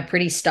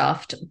 pretty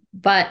stuffed,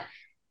 but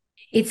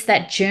it's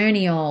that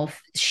journey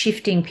of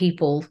shifting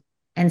people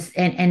and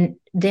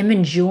them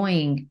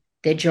enjoying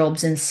their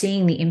jobs and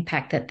seeing the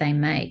impact that they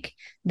make.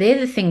 They're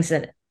the things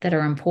that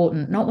are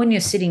important, not when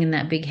you're sitting in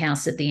that big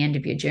house at the end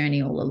of your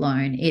journey all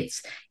alone.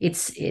 It's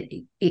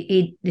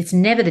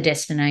never the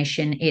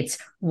destination. It's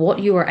what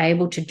you are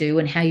able to do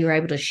and how you're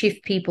able to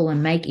shift people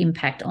and make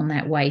impact on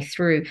that way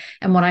through.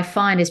 And what I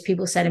find is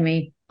people say to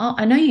me, oh,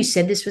 I know you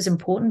said this was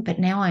important, but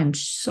now I'm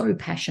so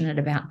passionate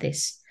about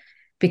this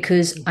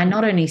because I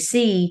not only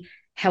see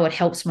how it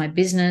helps my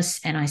business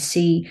and I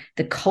see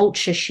the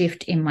culture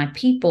shift in my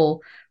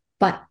people,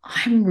 but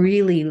I'm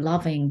really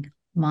loving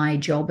my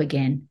job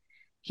again.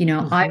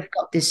 I've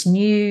got this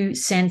new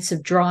sense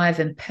of drive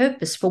and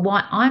purpose for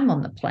why I'm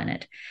on the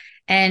planet.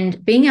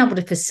 And being able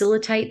to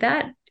facilitate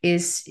that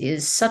is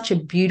such a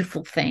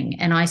beautiful thing.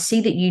 And I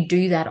see that you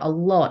do that a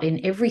lot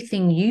in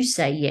everything you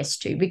say yes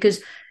to,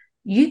 because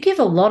you give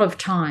a lot of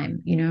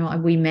time.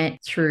 We met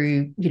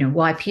through,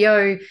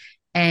 YPO,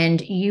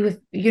 and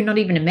you're not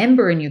even a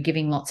member and you're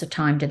giving lots of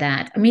time to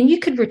that. I mean, you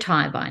could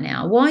retire by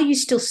now. Why are you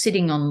still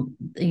sitting on,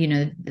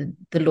 the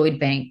Lloyd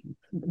Bank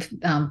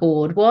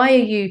board? Why are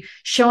you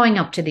showing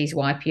up to these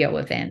YPO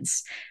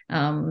events?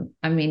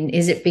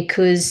 Is it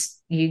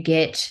because you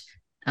get,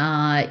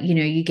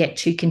 you get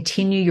to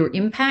continue your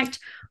impact?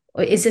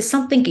 Or is there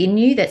something in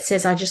you that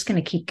says, I'm just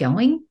going to keep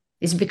going?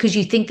 Is it because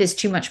you think there's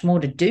too much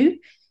more to do?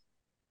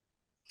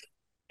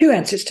 Two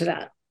answers to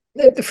that.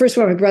 The first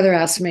one, my brother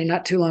asked me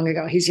not too long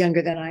ago. He's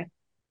younger than I.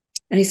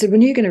 And he said,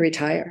 when are you going to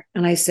retire?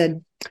 And I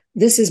said,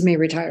 this is me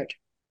retired.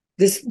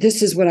 This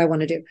is what I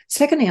want to do.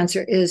 Second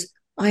answer is,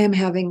 I am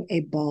having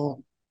a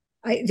ball.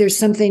 There's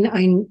something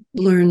I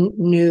learn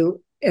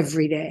new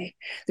every day.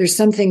 There's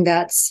something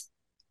that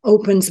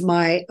opens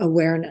my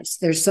awareness.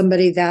 There's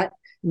somebody that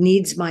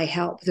needs my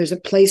help. There's a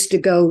place to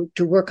go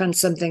to work on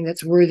something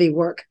that's worthy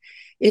work.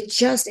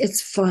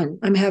 It's fun.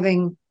 I'm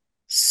having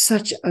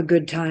such a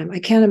good time. I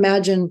can't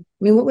imagine.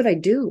 I mean, what would I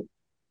do?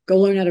 Go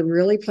learn how to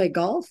really play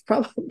golf?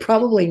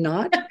 Probably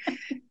not.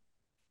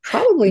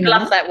 Probably not. I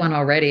love that one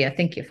already. I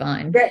think you're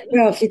fine.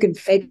 Well, if you can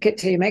fake it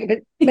till you make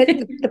it. But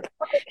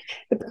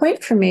the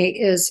point for me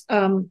is,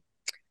 the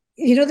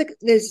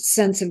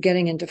sense of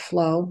getting into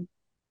flow.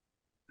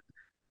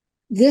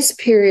 This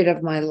period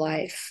of my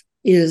life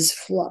is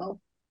flow.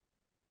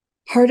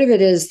 Part of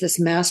it is this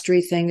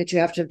mastery thing that you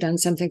have to have done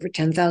something for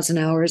 10,000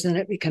 hours and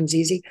it becomes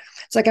easy.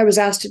 It's like I was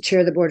asked to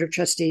chair the board of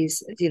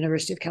trustees at the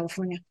University of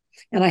California.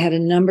 And I had a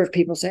number of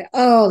people say,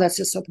 oh, that's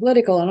just so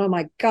political. And oh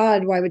my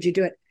God, why would you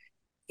do it?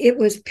 It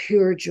was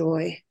pure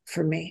joy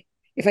for me.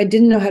 If I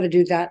didn't know how to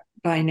do that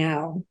by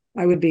now,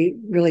 I would be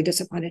really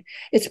disappointed.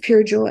 It's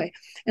pure joy.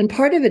 And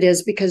part of it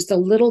is because the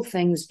little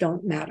things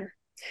don't matter.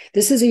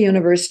 This is a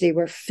university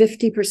where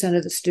 50%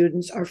 of the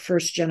students are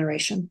first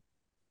generation.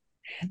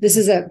 This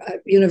is a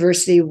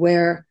university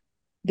where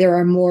there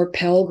are more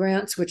Pell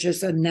Grants, which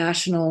is a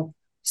national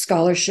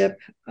scholarship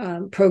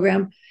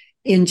program,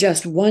 in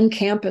just one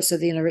campus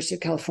of the University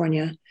of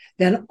California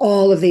than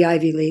all of the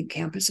Ivy League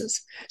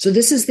campuses. So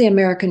this is the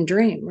American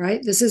dream, right?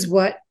 This is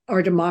what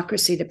our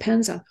democracy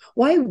depends on.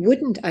 Why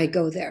wouldn't I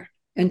go there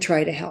and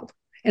try to help?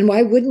 And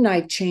why wouldn't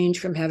I change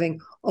from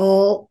having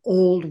all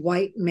old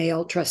white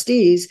male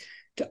trustees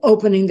to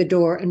opening the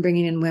door and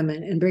bringing in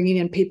women and bringing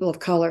in people of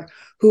color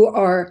who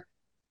are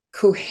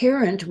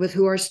coherent with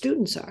who our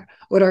students are,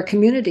 what our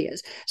community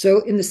is.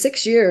 So in the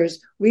 6 years,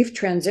 we've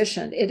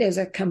transitioned. It is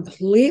a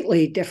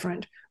completely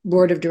different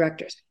board of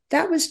directors.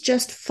 That was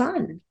just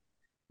fun.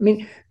 I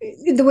mean,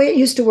 the way it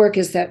used to work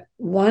is that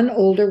one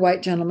older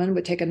white gentleman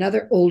would take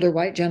another older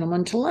white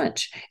gentleman to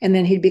lunch, and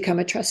then he'd become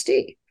a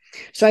trustee.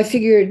 So I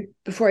figured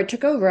before I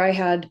took over, I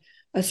had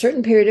a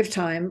certain period of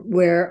time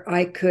where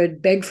I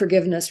could beg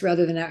forgiveness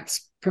rather than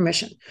ask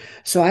permission.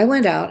 So I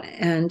went out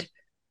and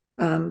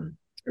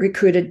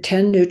recruited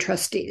 10 new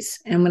trustees.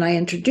 And when I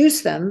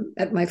introduced them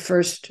at my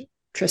first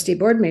trustee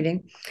board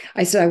meeting,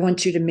 I said, I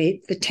want you to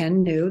meet the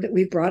 10 new that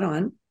we've brought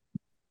on.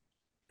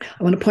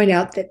 I want to point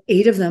out that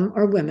 8 of them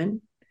are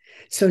women.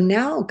 So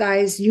now,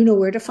 guys, you know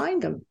where to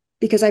find them,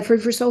 because I've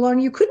heard for so long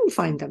you couldn't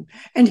find them.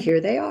 And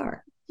here they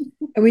are.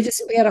 And we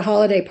had a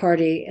holiday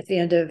party at the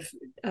end of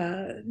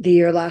the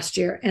year last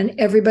year, and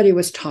everybody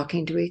was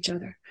talking to each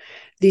other.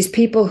 These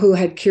people who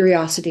had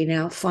curiosity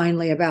now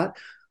finally about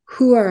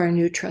who are our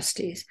new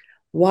trustees?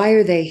 Why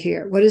are they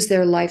here? What is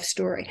their life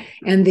story?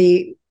 And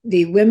the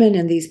women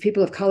and these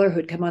people of color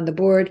who'd come on the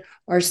board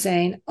are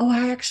saying, oh,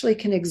 I actually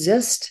can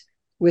exist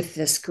with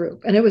this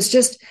group. And it was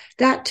just,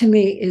 that to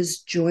me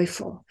is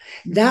joyful.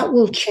 That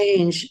will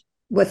change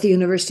what the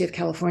University of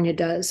California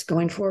does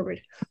going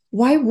forward.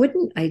 Why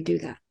wouldn't I do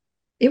that?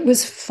 It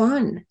was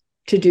fun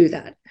to do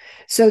that.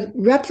 So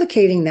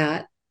replicating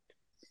that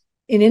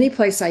in any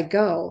place I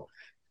go,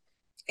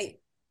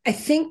 I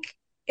think,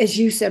 as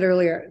you said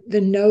earlier,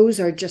 the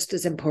no's are just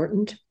as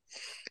important.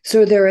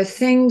 So there are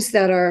things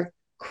that are,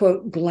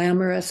 quote,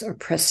 glamorous or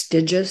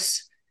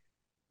prestigious.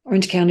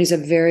 Orange County is a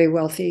very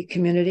wealthy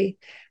community.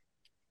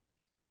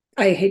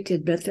 I hate to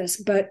admit this,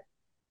 but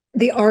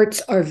the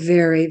arts are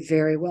very,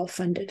 very well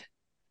funded.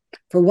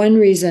 For one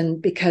reason,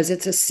 because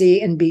it's a see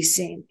and be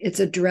seen. It's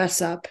a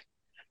dress up.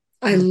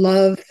 I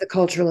love the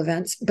cultural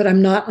events, but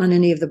I'm not on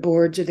any of the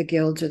boards or the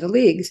guilds or the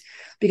leagues,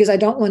 because I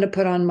don't want to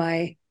put on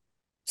my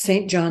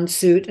St. John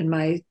suit and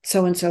my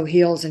so-and-so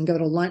heels and go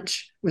to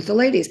lunch with the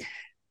ladies.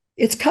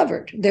 It's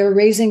covered. They're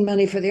raising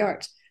money for the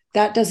arts.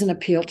 That doesn't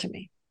appeal to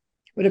me.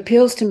 What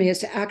appeals to me is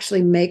to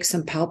actually make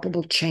some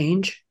palpable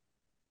change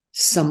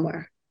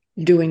somewhere,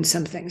 doing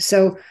something.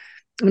 So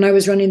when I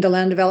was running the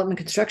land development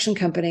construction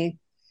company,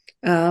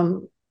 I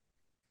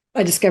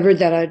discovered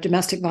that a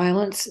domestic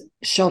violence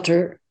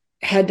shelter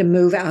had to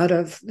move out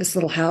of this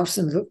little house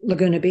in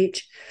Laguna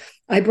Beach.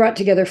 I brought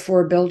together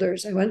 4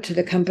 builders. I went to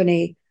the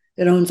company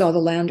that owns all the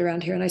land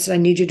around here, and I said, I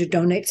need you to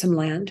donate some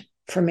land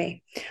for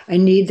me. I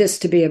need this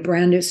to be a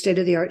brand new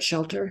state-of-the-art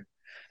shelter.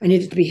 I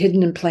need it to be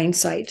hidden in plain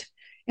sight.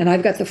 And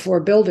I've got the 4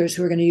 builders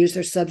who are going to use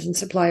their subs and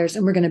suppliers,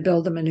 and we're going to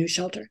build them a new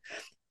shelter.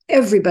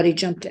 Everybody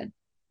jumped in.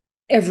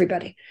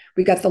 Everybody.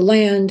 We got the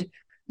land.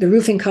 The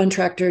roofing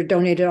contractor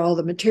donated all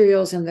the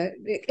materials,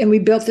 and we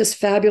built this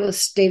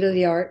fabulous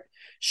state-of-the-art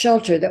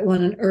shelter that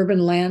won an Urban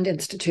Land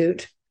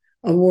Institute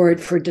award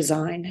for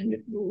design, and a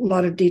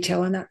lot of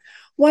detail on that.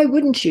 Why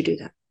wouldn't you do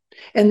that?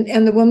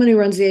 And the woman who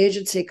runs the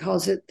agency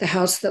calls it the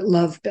house that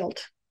love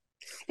built.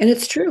 And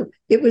it's true.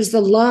 It was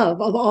the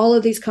love of all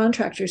of these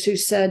contractors who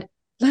said,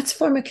 let's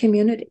form a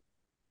community.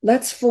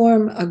 Let's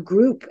form a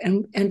group,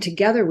 and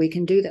together we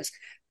can do this.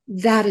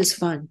 That is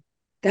fun.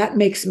 That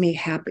makes me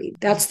happy.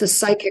 That's the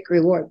psychic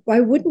reward. Why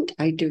wouldn't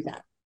I do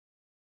that?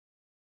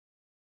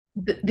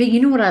 But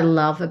you know what I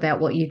love about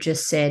what you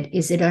just said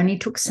is it only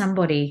took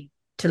somebody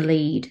to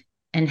lead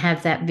and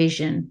have that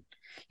vision.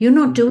 You're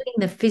not doing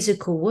the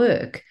physical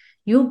work.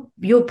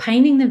 You're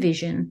painting the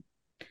vision.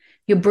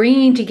 You're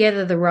bringing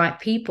together the right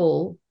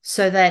people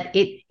so that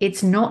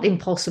it's not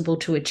impossible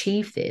to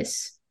achieve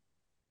this.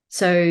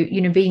 So,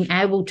 being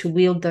able to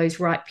wield those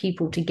right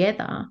people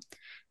together,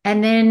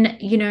 and then,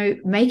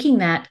 making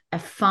that a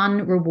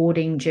fun,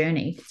 rewarding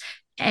journey.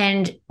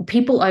 And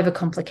people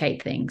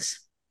overcomplicate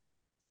things.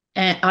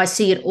 And I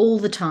see it all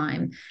the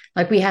time.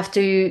 Like, we have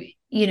to,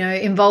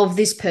 involve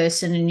this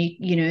person,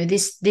 and,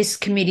 this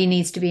committee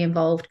needs to be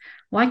involved.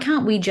 Why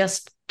can't we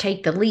just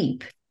take the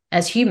leap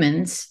as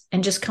humans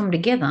and just come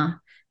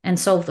together and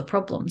solve the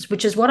problems,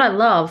 which is what I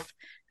love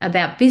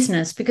about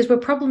business, because we're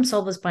problem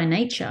solvers by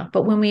nature.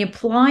 But when we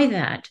apply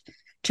that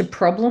to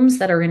problems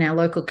that are in our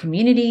local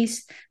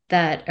communities,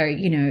 that are,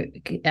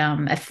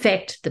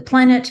 affect the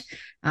planet,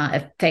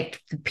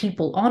 affect the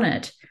people on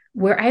it,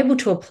 we're able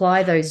to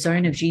apply those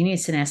zone of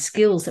genius and our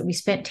skills that we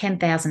spent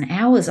 10,000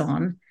 hours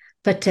on,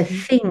 but to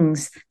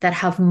things that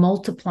have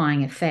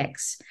multiplying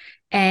effects.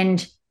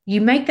 And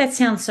you make that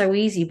sound so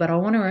easy, but I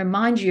want to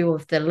remind you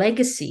of the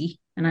legacy.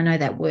 And I know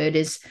that word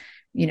is,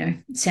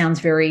 sounds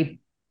very,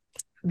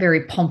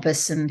 very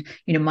pompous, and,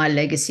 my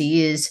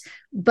legacy is,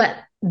 but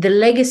the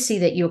legacy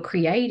that you're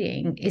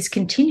creating is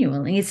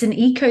continually, it's an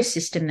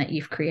ecosystem that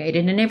you've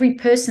created, and every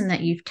person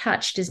that you've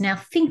touched is now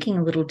thinking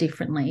a little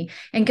differently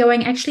and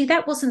going, actually,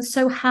 that wasn't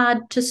so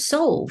hard to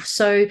solve.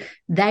 So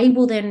they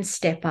will then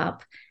step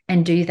up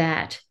and do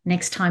that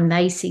next time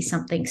they see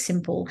something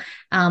simple,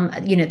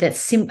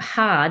 that's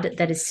hard,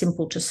 that is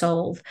simple to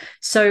solve.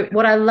 So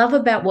what I love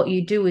about what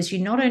you do is you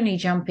not only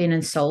jump in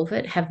and solve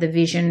it, have the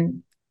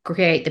vision,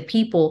 create the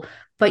people,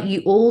 but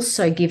you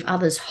also give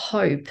others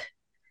hope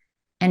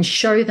and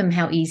show them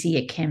how easy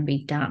it can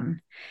be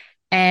done.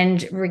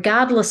 And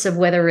regardless of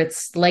whether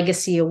it's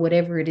legacy or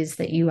whatever it is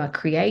that you are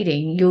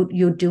creating,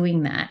 you're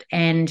doing that.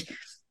 And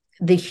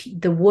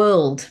the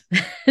world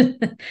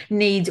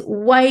needs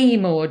way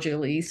more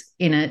Julies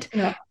in it.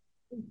 Yeah.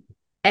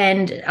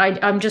 And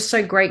I'm just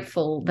so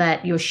grateful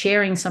that you're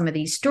sharing some of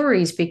these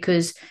stories,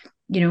 because,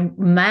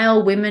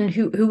 male, women,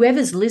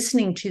 whoever's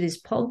listening to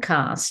this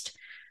podcast,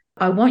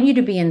 I want you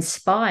to be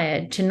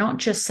inspired to not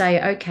just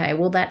say, okay,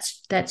 well,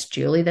 that's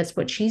Julie, that's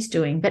what she's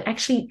doing, but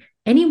actually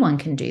anyone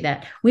can do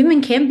that.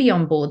 Women can be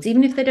on boards,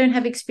 even if they don't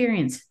have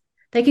experience.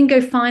 They can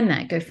go find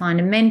that, go find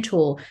a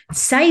mentor,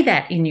 say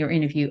that in your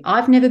interview.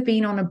 I've never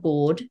been on a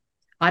board.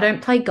 I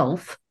don't play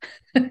golf,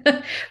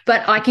 but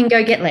I can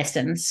go get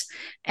lessons.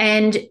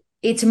 And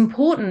it's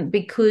important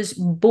because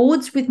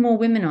boards with more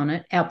women on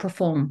it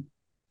outperform.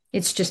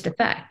 It's just a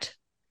fact.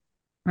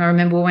 I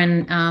remember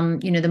when,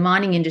 the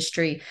mining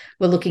industry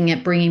were looking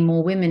at bringing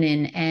more women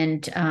in,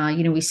 and,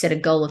 we set a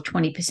goal of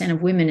 20%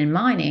 of women in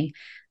mining.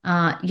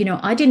 I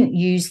didn't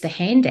use the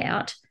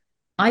handout.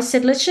 I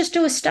said, let's just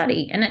do a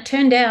study. And it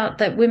turned out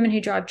that women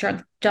who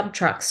drive dump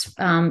trucks,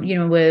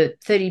 were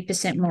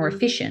 30% more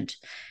efficient.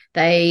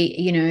 They,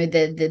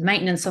 the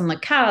maintenance on the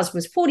cars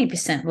was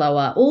 40%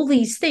 lower, all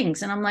these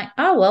things. And I'm like,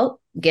 oh,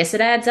 well, guess it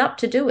adds up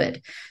to do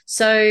it.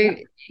 So,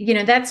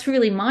 that's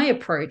really my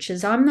approach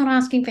is I'm not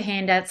asking for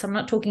handouts. I'm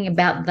not talking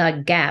about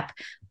the gap.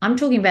 I'm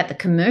talking about the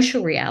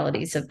commercial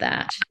realities of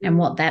that and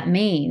what that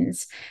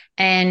means.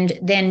 And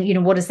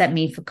then, what does that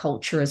mean for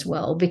culture as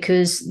well?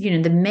 Because,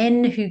 the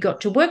men who got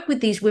to work with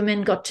these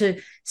women got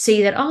to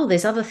see that, oh,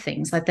 there's other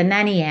things like the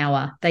nanny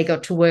hour. They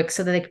got to work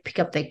so that they could pick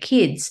up their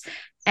kids.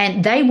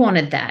 And they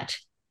wanted that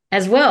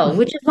as well,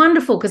 which is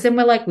wonderful because then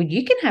we're like, well,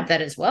 you can have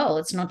that as well.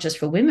 It's not just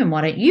for women.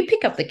 Why don't you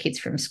pick up the kids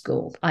from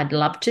school? I'd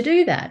love to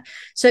do that.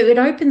 So it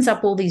opens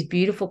up all these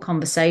beautiful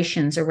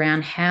conversations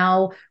around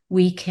how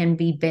we can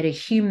be better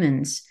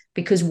humans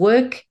because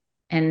work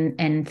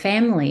and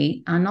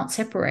family are not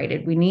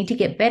separated. We need to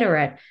get better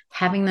at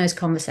having those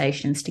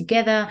conversations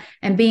together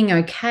and being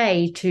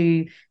okay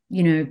to,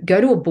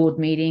 go to a board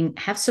meeting,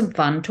 have some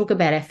fun, talk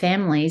about our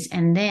families,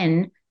 and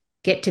then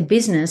get to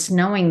business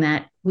knowing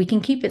that we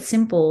can keep it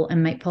simple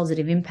and make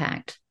positive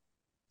impact.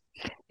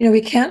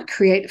 We can't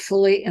create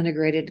fully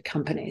integrated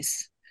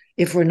companies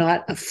if we're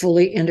not a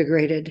fully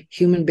integrated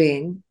human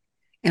being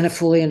and a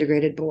fully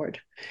integrated board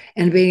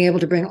and being able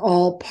to bring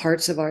all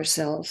parts of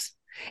ourselves.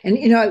 And,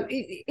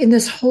 in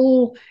this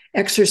whole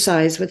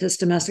exercise with this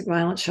domestic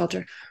violence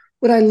shelter,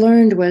 what I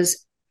learned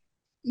was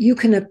you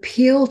can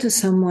appeal to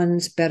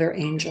someone's better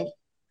angel.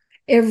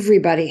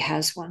 Everybody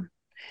has one.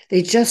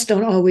 They just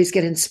don't always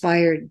get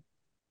inspired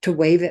to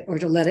wave it or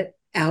to let it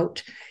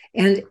out.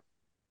 And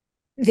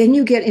then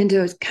you get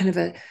into a kind of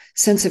a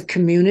sense of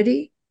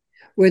community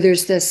where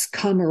there's this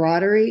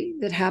camaraderie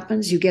that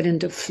happens. You get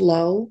into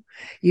flow.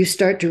 You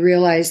start to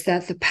realize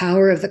that the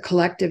power of the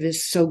collective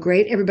is so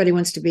great. Everybody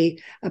wants to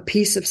be a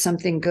piece of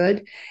something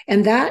good.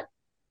 And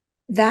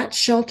that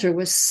shelter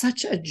was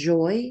such a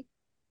joy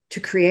to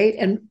create.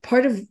 And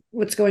part of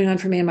what's going on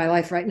for me in my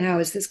life right now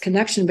is this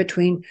connection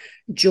between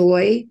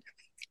joy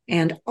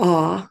and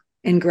awe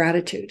and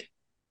gratitude.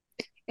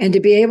 And to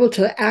be able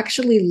to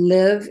actually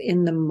live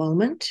in the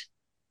moment,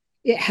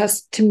 it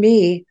has, to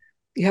me,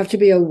 you have to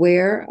be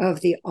aware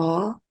of the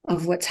awe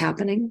of what's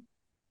happening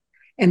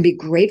and be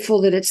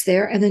grateful that it's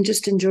there and then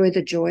just enjoy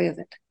the joy of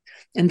it.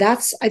 And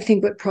that's, I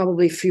think, what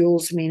probably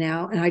fuels me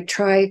now. And I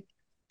try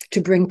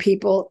to bring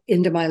people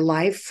into my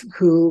life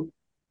who,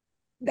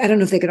 I don't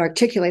know if they could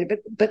articulate it,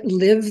 but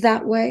live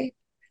that way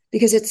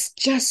because it's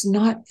just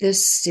not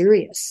this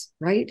serious,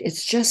 right?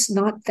 It's just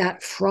not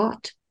that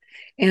fraught.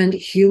 And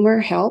humor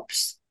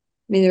helps.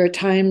 I mean, there are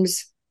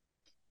times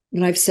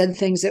when I've said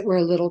things that were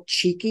a little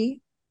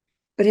cheeky,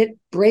 but it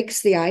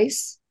breaks the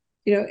ice.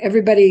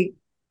 Everybody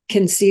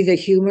can see the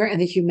humor and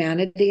the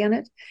humanity in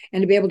it.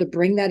 And to be able to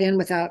bring that in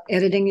without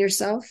editing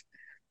yourself.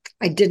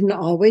 I didn't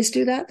always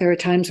do that. There are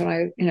times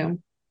when I,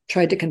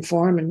 tried to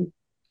conform and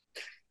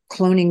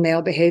cloning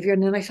male behavior.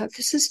 And then I thought,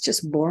 this is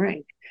just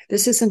boring.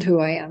 This isn't who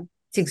I am.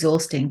 It's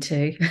exhausting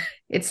too.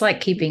 It's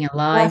like keeping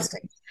alive.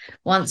 Exhausting.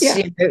 Once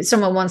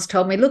someone once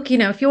told me, look,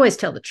 if you always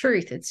tell the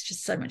truth, it's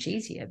just so much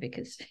easier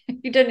because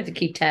you don't have to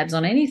keep tabs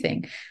on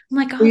anything. I'm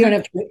like, you don't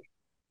have to.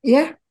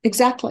 Yeah,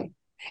 exactly.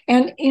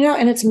 And,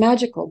 and it's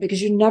magical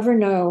because you never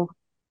know.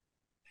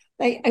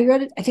 I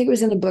read it, I think it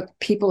was in the book,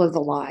 People of the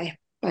Lie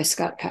by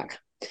Scott Peck.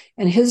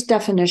 And his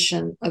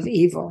definition of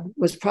evil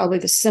was probably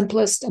the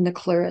simplest and the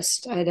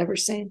clearest I had ever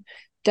seen.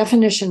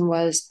 Definition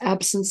was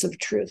absence of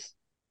truth.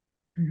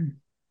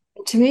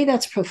 Mm-hmm. To me,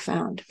 that's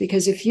profound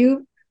because if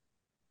you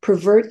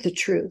pervert the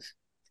truth,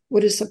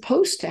 what is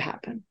supposed to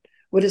happen,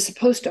 what is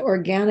supposed to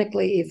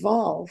organically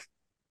evolve,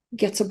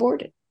 gets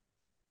aborted.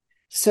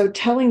 So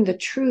telling the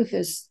truth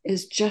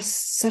is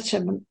just such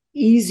an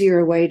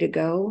easier way to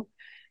go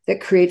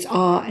that creates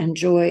awe and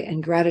joy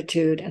and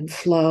gratitude and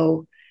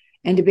flow.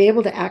 And to be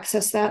able to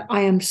access that,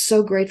 I am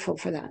so grateful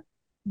for that.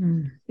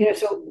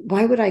 So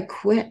why would I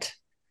quit?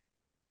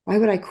 Why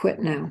would I quit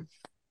now?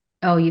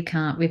 Oh, you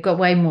can't. We've got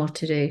way more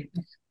to do.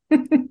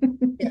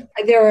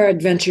 There are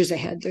adventures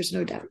ahead. There's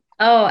no doubt.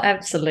 Oh,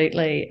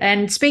 absolutely.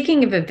 And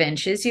speaking of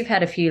adventures, you've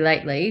had a few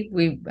lately.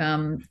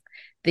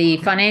 The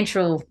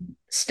financial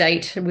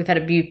state, we've had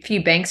a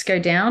few banks go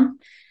down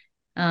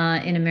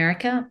in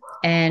America.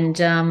 And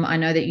I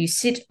know that you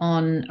sit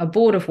on a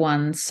board of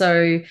one.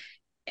 So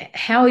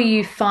how are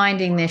you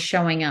finding they're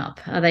showing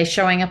up? Are they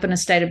showing up in a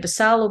state of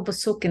basal or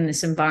basuk in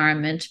this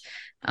environment?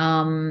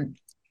 Are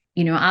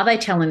they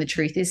telling the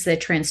truth? Is there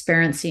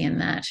transparency in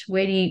that?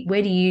 Where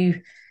do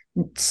you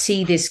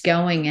see this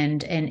going?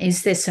 And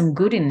is there some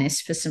good in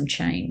this for some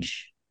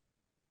change?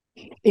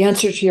 The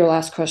answer to your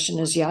last question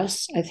is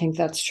yes. I think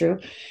that's true.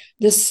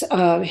 This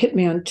hit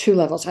me on two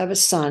levels. I have a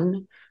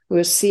son who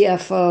is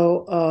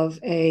CFO of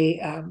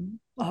a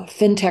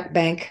fintech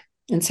bank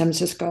in San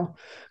Francisco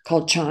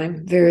called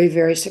Chime. Very,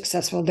 very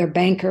successful. Their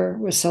banker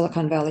was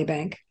Silicon Valley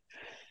Bank.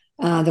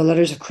 The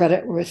letters of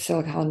credit were with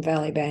Silicon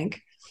Valley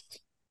Bank.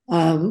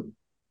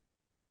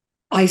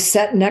 I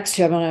sat next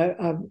to him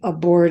on a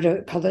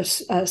board called the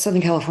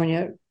Southern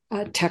California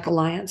Tech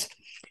Alliance,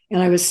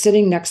 and I was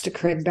sitting next to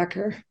Greg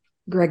Becker,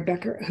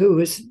 who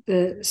was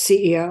the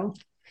CEO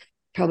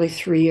probably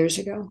 3 years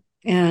ago.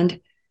 And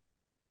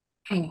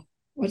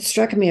what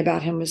struck me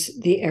about him was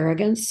the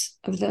arrogance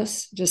of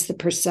this, just the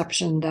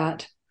perception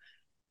that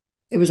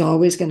it was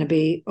always going to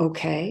be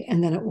okay,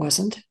 and then it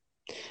wasn't.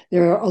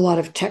 There are a lot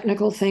of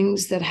technical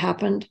things that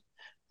happened.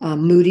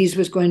 Moody's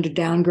was going to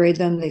downgrade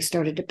them. They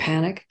started to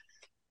panic.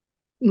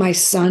 My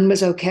son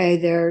was okay.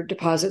 Their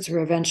deposits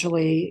were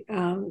eventually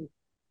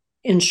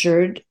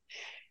insured.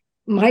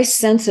 My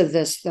sense of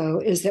this, though,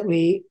 is that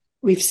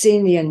we've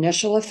seen the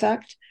initial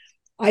effect.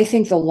 I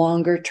think the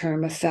longer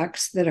term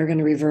effects that are going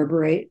to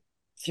reverberate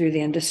through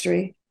the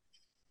industry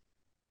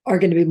are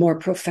going to be more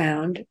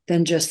profound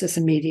than just this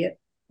immediate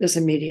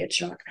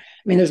shock. I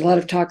mean, there's a lot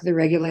of talk of the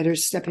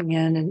regulators stepping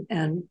in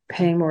and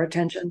paying more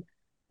attention.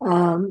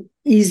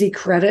 Easy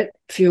credit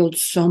fueled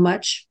so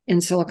much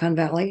in Silicon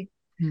Valley.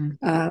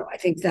 I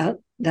think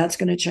that's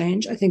going to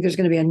change. I think there's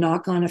going to be a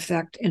knock-on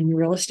effect in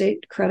real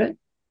estate credit.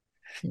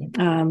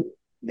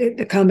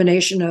 The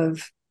combination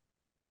of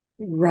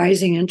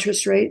rising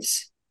interest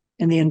rates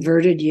and the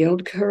inverted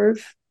yield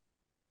curve,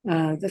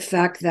 the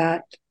fact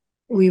that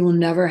we will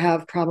never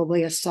have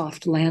probably a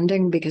soft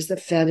landing because the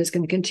Fed is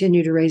going to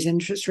continue to raise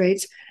interest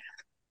rates.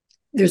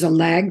 There's a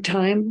lag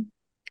time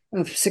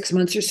of 6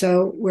 months or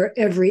so where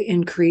every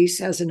increase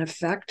has an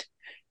effect.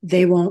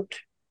 They won't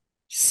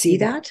see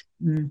that.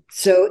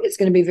 So it's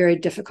going to be very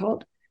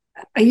difficult.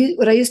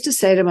 What I used to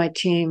say to my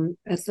team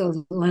at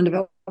the land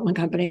development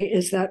company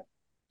is that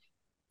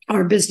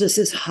our business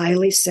is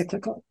highly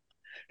cyclical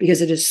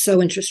because it is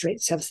so interest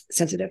rate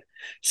sensitive.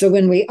 So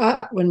when we're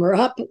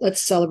up,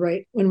 let's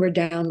celebrate. When we're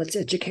down, let's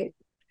educate.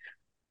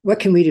 What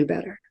can we do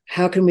better?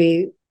 How can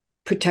we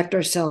protect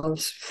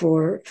ourselves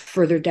for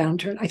further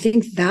downturn? I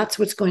think that's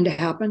what's going to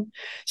happen.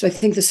 So I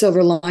think the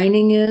silver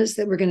lining is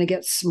that we're going to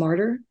get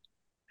smarter.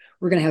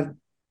 We're going to have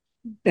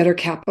better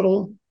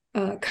capital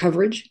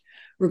coverage.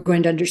 We're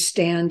going to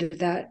understand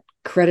that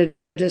credit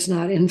is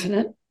not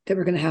infinite, that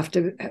we're going to have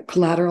to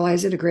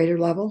collateralize at a greater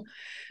level.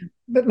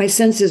 But my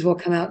sense is we'll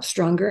come out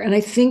stronger. And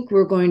I think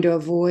we're going to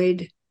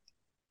avoid,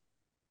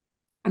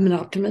 I'm an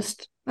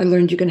optimist. I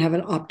learned you can have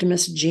an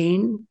optimist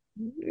gene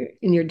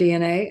in your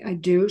DNA. I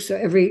do. So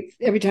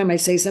every time I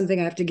say something,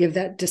 I have to give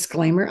that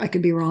disclaimer. I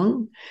could be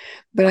wrong.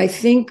 But I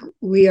think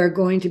we are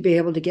going to be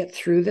able to get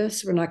through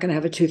this. We're not going to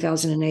have a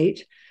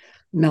 2008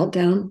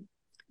 meltdown.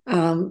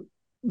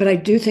 But I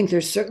do think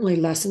there's certainly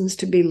lessons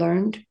to be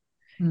learned.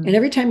 And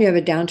every time you have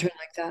a downturn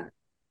like that,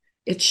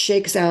 it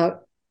shakes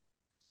out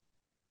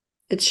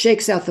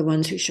the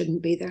ones who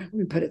shouldn't be there. Let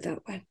me put it that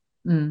way.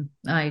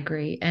 I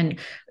agree. And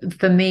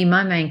for me,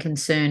 my main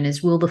concern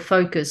is, will the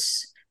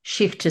focus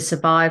shift to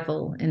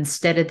survival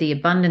instead of the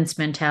abundance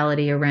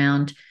mentality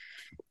around?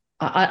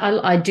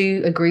 I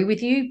do agree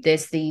with you.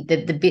 There's the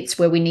bits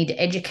where we need to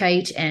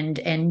educate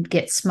and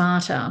get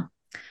smarter.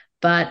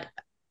 But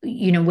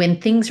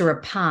when things are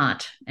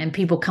apart and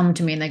people come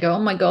to me and they go,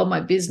 oh my God, my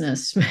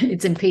business,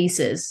 it's in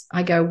pieces.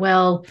 I go,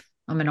 well,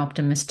 I'm an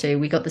optimist too.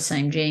 We got the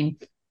same gene.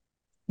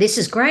 This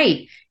is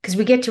great because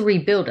we get to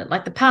rebuild it.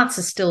 Like the parts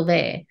are still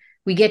there.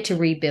 We get to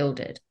rebuild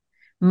it.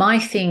 My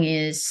thing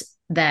is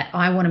that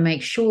I want to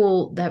make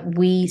sure that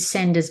we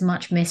send as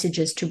much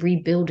messages to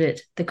rebuild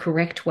it the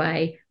correct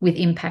way with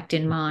impact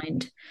in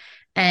mind.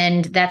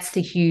 And that's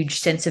the huge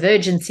sense of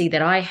urgency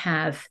that I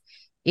have,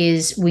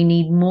 is we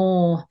need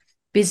more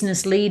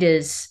business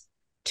leaders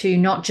to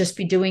not just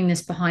be doing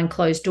this behind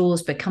closed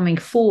doors, but coming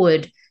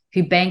forward,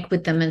 who bank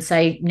with them and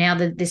say, now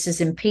that this is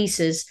in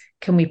pieces,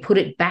 can we put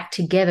it back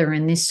together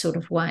in this sort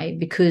of way?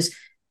 Because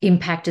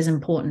impact is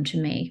important to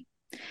me.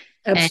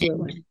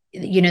 Absolutely.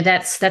 And,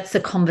 that's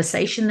the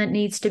conversation that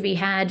needs to be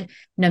had,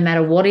 no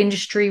matter what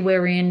industry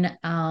we're in,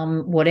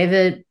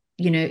 whatever,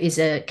 is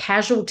a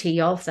casualty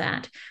of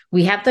that.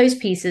 We have those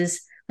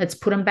pieces. Let's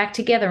put them back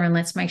together and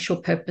let's make sure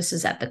purpose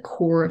is at the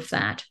core of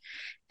that.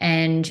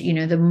 And,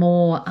 the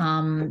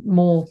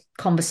more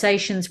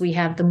conversations we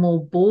have, the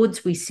more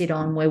boards we sit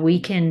on where we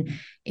can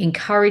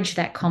encourage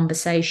that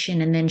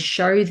conversation and then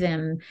show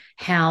them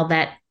how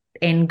that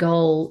end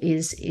goal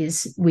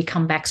is we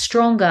come back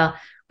stronger.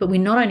 But we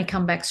not only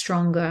come back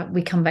stronger,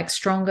 we come back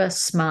stronger,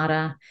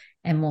 smarter,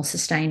 and more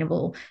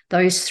sustainable.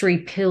 Those three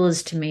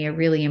pillars to me are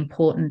really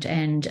important.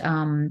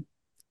 And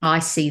I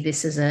see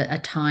this as a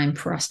time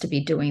for us to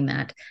be doing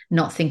that,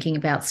 not thinking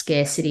about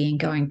scarcity and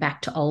going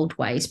back to old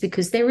ways,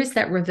 because there is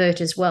that revert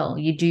as well.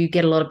 You do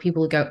get a lot of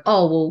people who go,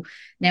 oh, well,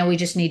 now we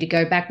just need to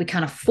go back. We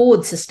can't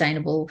afford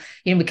sustainable,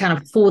 we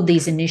can't afford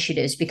these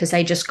initiatives because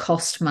they just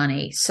cost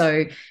money.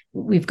 So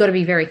we've got to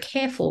be very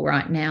careful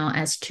right now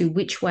as to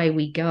which way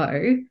we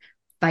go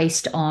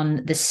based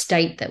on the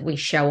state that we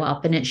show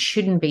up. And it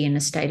shouldn't be in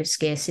a state of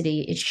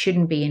scarcity. It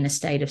shouldn't be in a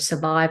state of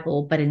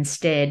survival, but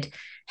instead,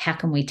 how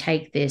can we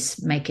take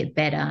this, make it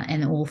better,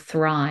 and all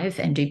thrive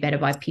and do better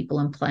by people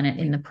and planet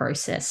in the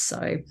process?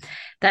 So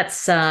that's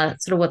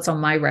sort of what's on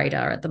my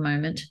radar at the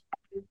moment.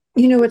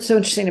 You know what's so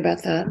interesting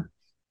about that?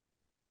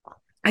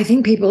 I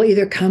think people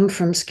either come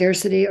from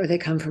scarcity or they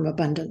come from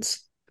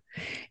abundance.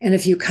 And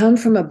if you come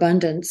from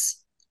abundance,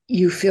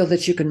 you feel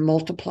that you can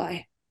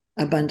multiply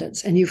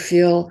abundance, and you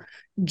feel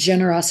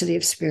generosity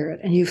of spirit,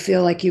 and you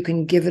feel like you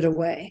can give it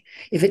away.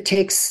 If it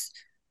takes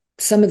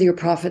some of your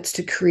profits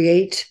to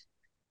create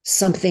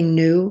something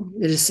new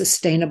that is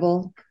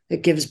sustainable,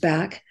 that gives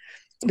back,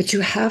 but you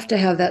have to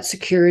have that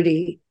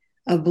security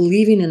of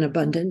believing in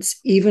abundance,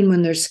 even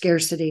when there's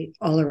scarcity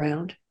all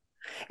around.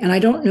 And I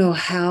don't know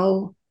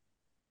how,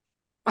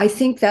 I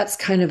think that's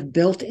kind of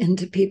built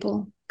into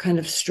people, kind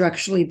of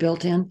structurally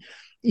built in.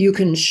 You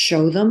can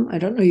show them, I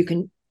don't know, you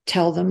can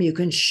tell them, you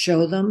can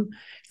show them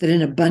that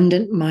an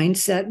abundant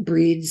mindset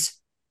breeds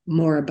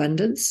more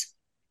abundance.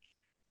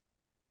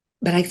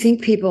 But I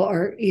think people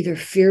are either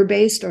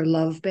fear-based or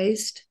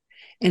love-based.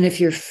 And if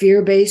you're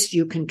fear-based,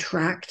 you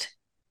contract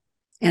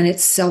and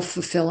it's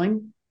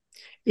self-fulfilling.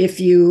 If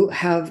you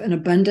have an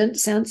abundant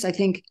sense, I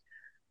think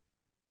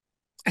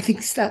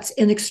that's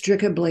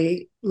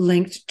inextricably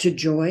linked to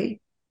joy,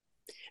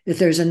 that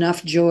there's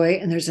enough joy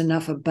and there's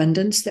enough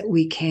abundance that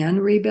we can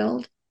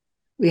rebuild.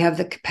 We have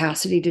the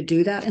capacity to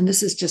do that. And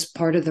this is just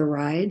part of the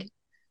ride.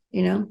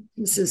 You know,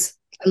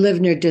 I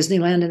live near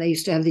Disneyland, and they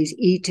used to have these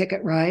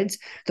e-ticket rides.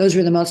 Those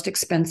were the most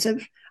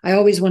expensive. I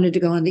always wanted to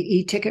go on the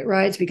e-ticket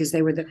rides because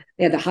they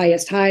had the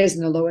highest highs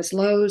and the lowest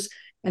lows,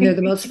 and they're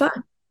the most fun,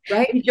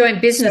 right? You join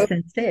business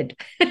instead.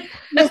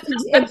 Yes,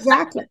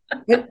 exactly.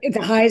 But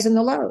the highs and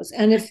the lows.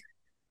 And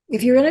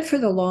if you're in it for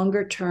the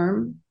longer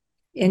term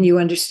and you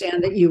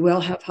understand that you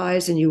will have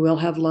highs and you will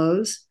have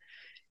lows,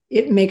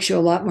 it makes you a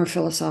lot more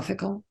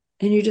philosophical.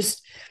 And you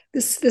just,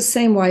 this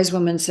same wise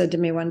woman said to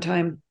me one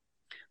time,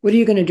 "What are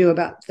you going to do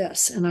about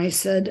this?" And I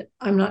said,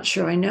 "I'm not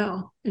sure I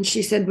know." And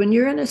she said, "When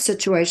you're in a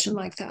situation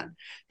like that,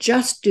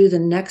 just do the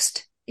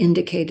next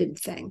indicated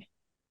thing,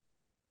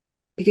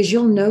 because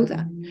you'll know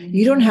that.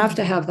 You don't have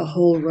to have the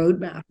whole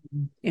roadmap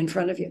in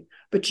front of you,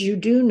 but you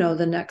do know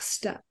the next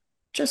step.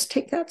 Just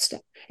take that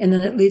step, and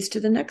then it leads to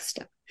the next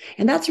step."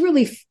 And that's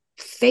really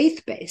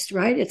faith-based,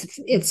 right?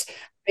 It's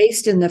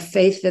based in the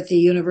faith that the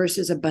universe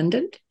is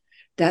abundant,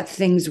 that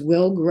things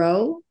will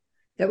grow,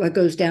 that what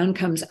goes down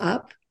comes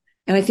up.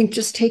 And I think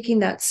just taking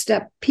that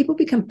step, people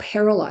become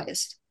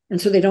paralyzed. And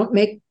so they don't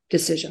make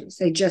decisions.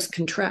 They just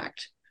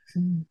contract.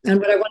 Mm. And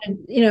what I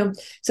wanted,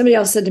 somebody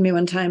else said to me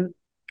one time,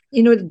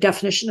 the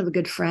definition of a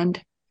good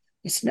friend?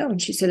 I said, no.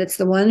 And she said, it's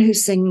the one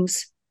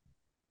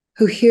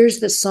who hears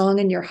the song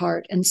in your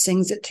heart and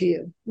sings it to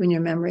you when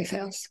your memory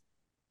fails.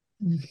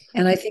 Mm.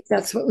 And I think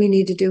that's what we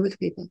need to do with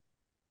people.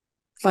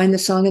 Find the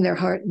song in their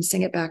heart and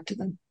sing it back to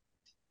them.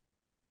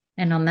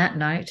 And on that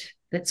note,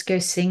 let's go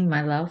sing,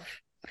 my love.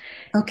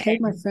 Okay,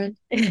 my friend.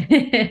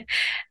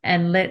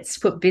 And let's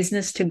put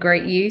business to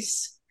great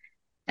use,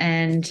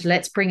 and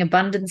let's bring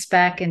abundance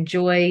back and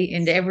joy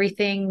into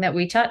everything that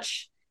we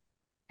touch.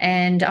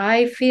 And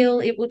I feel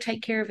it will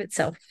take care of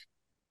itself.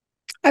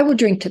 I will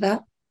drink to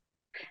that.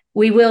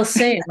 We will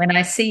soon when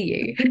I see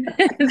you.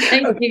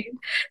 Thank you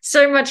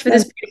so much for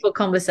this beautiful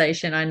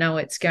conversation. I know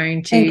it's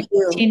going to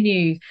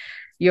continue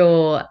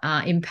your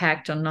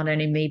impact on not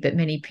only me, but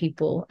many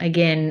people.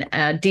 Again,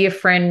 a dear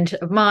friend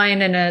of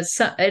mine and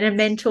a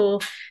mentor,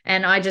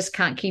 and I just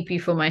can't keep you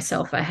for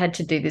myself. I had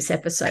to do this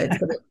episode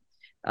so that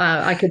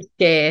I could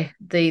share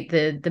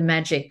the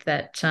magic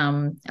that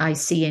I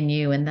see in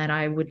you and that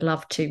I would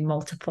love to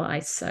multiply.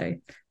 So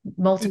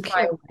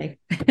multiply away.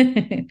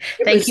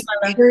 Thank you,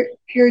 my love.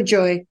 Pure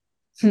joy.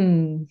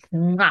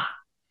 Mwah.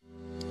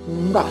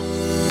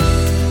 Mwah.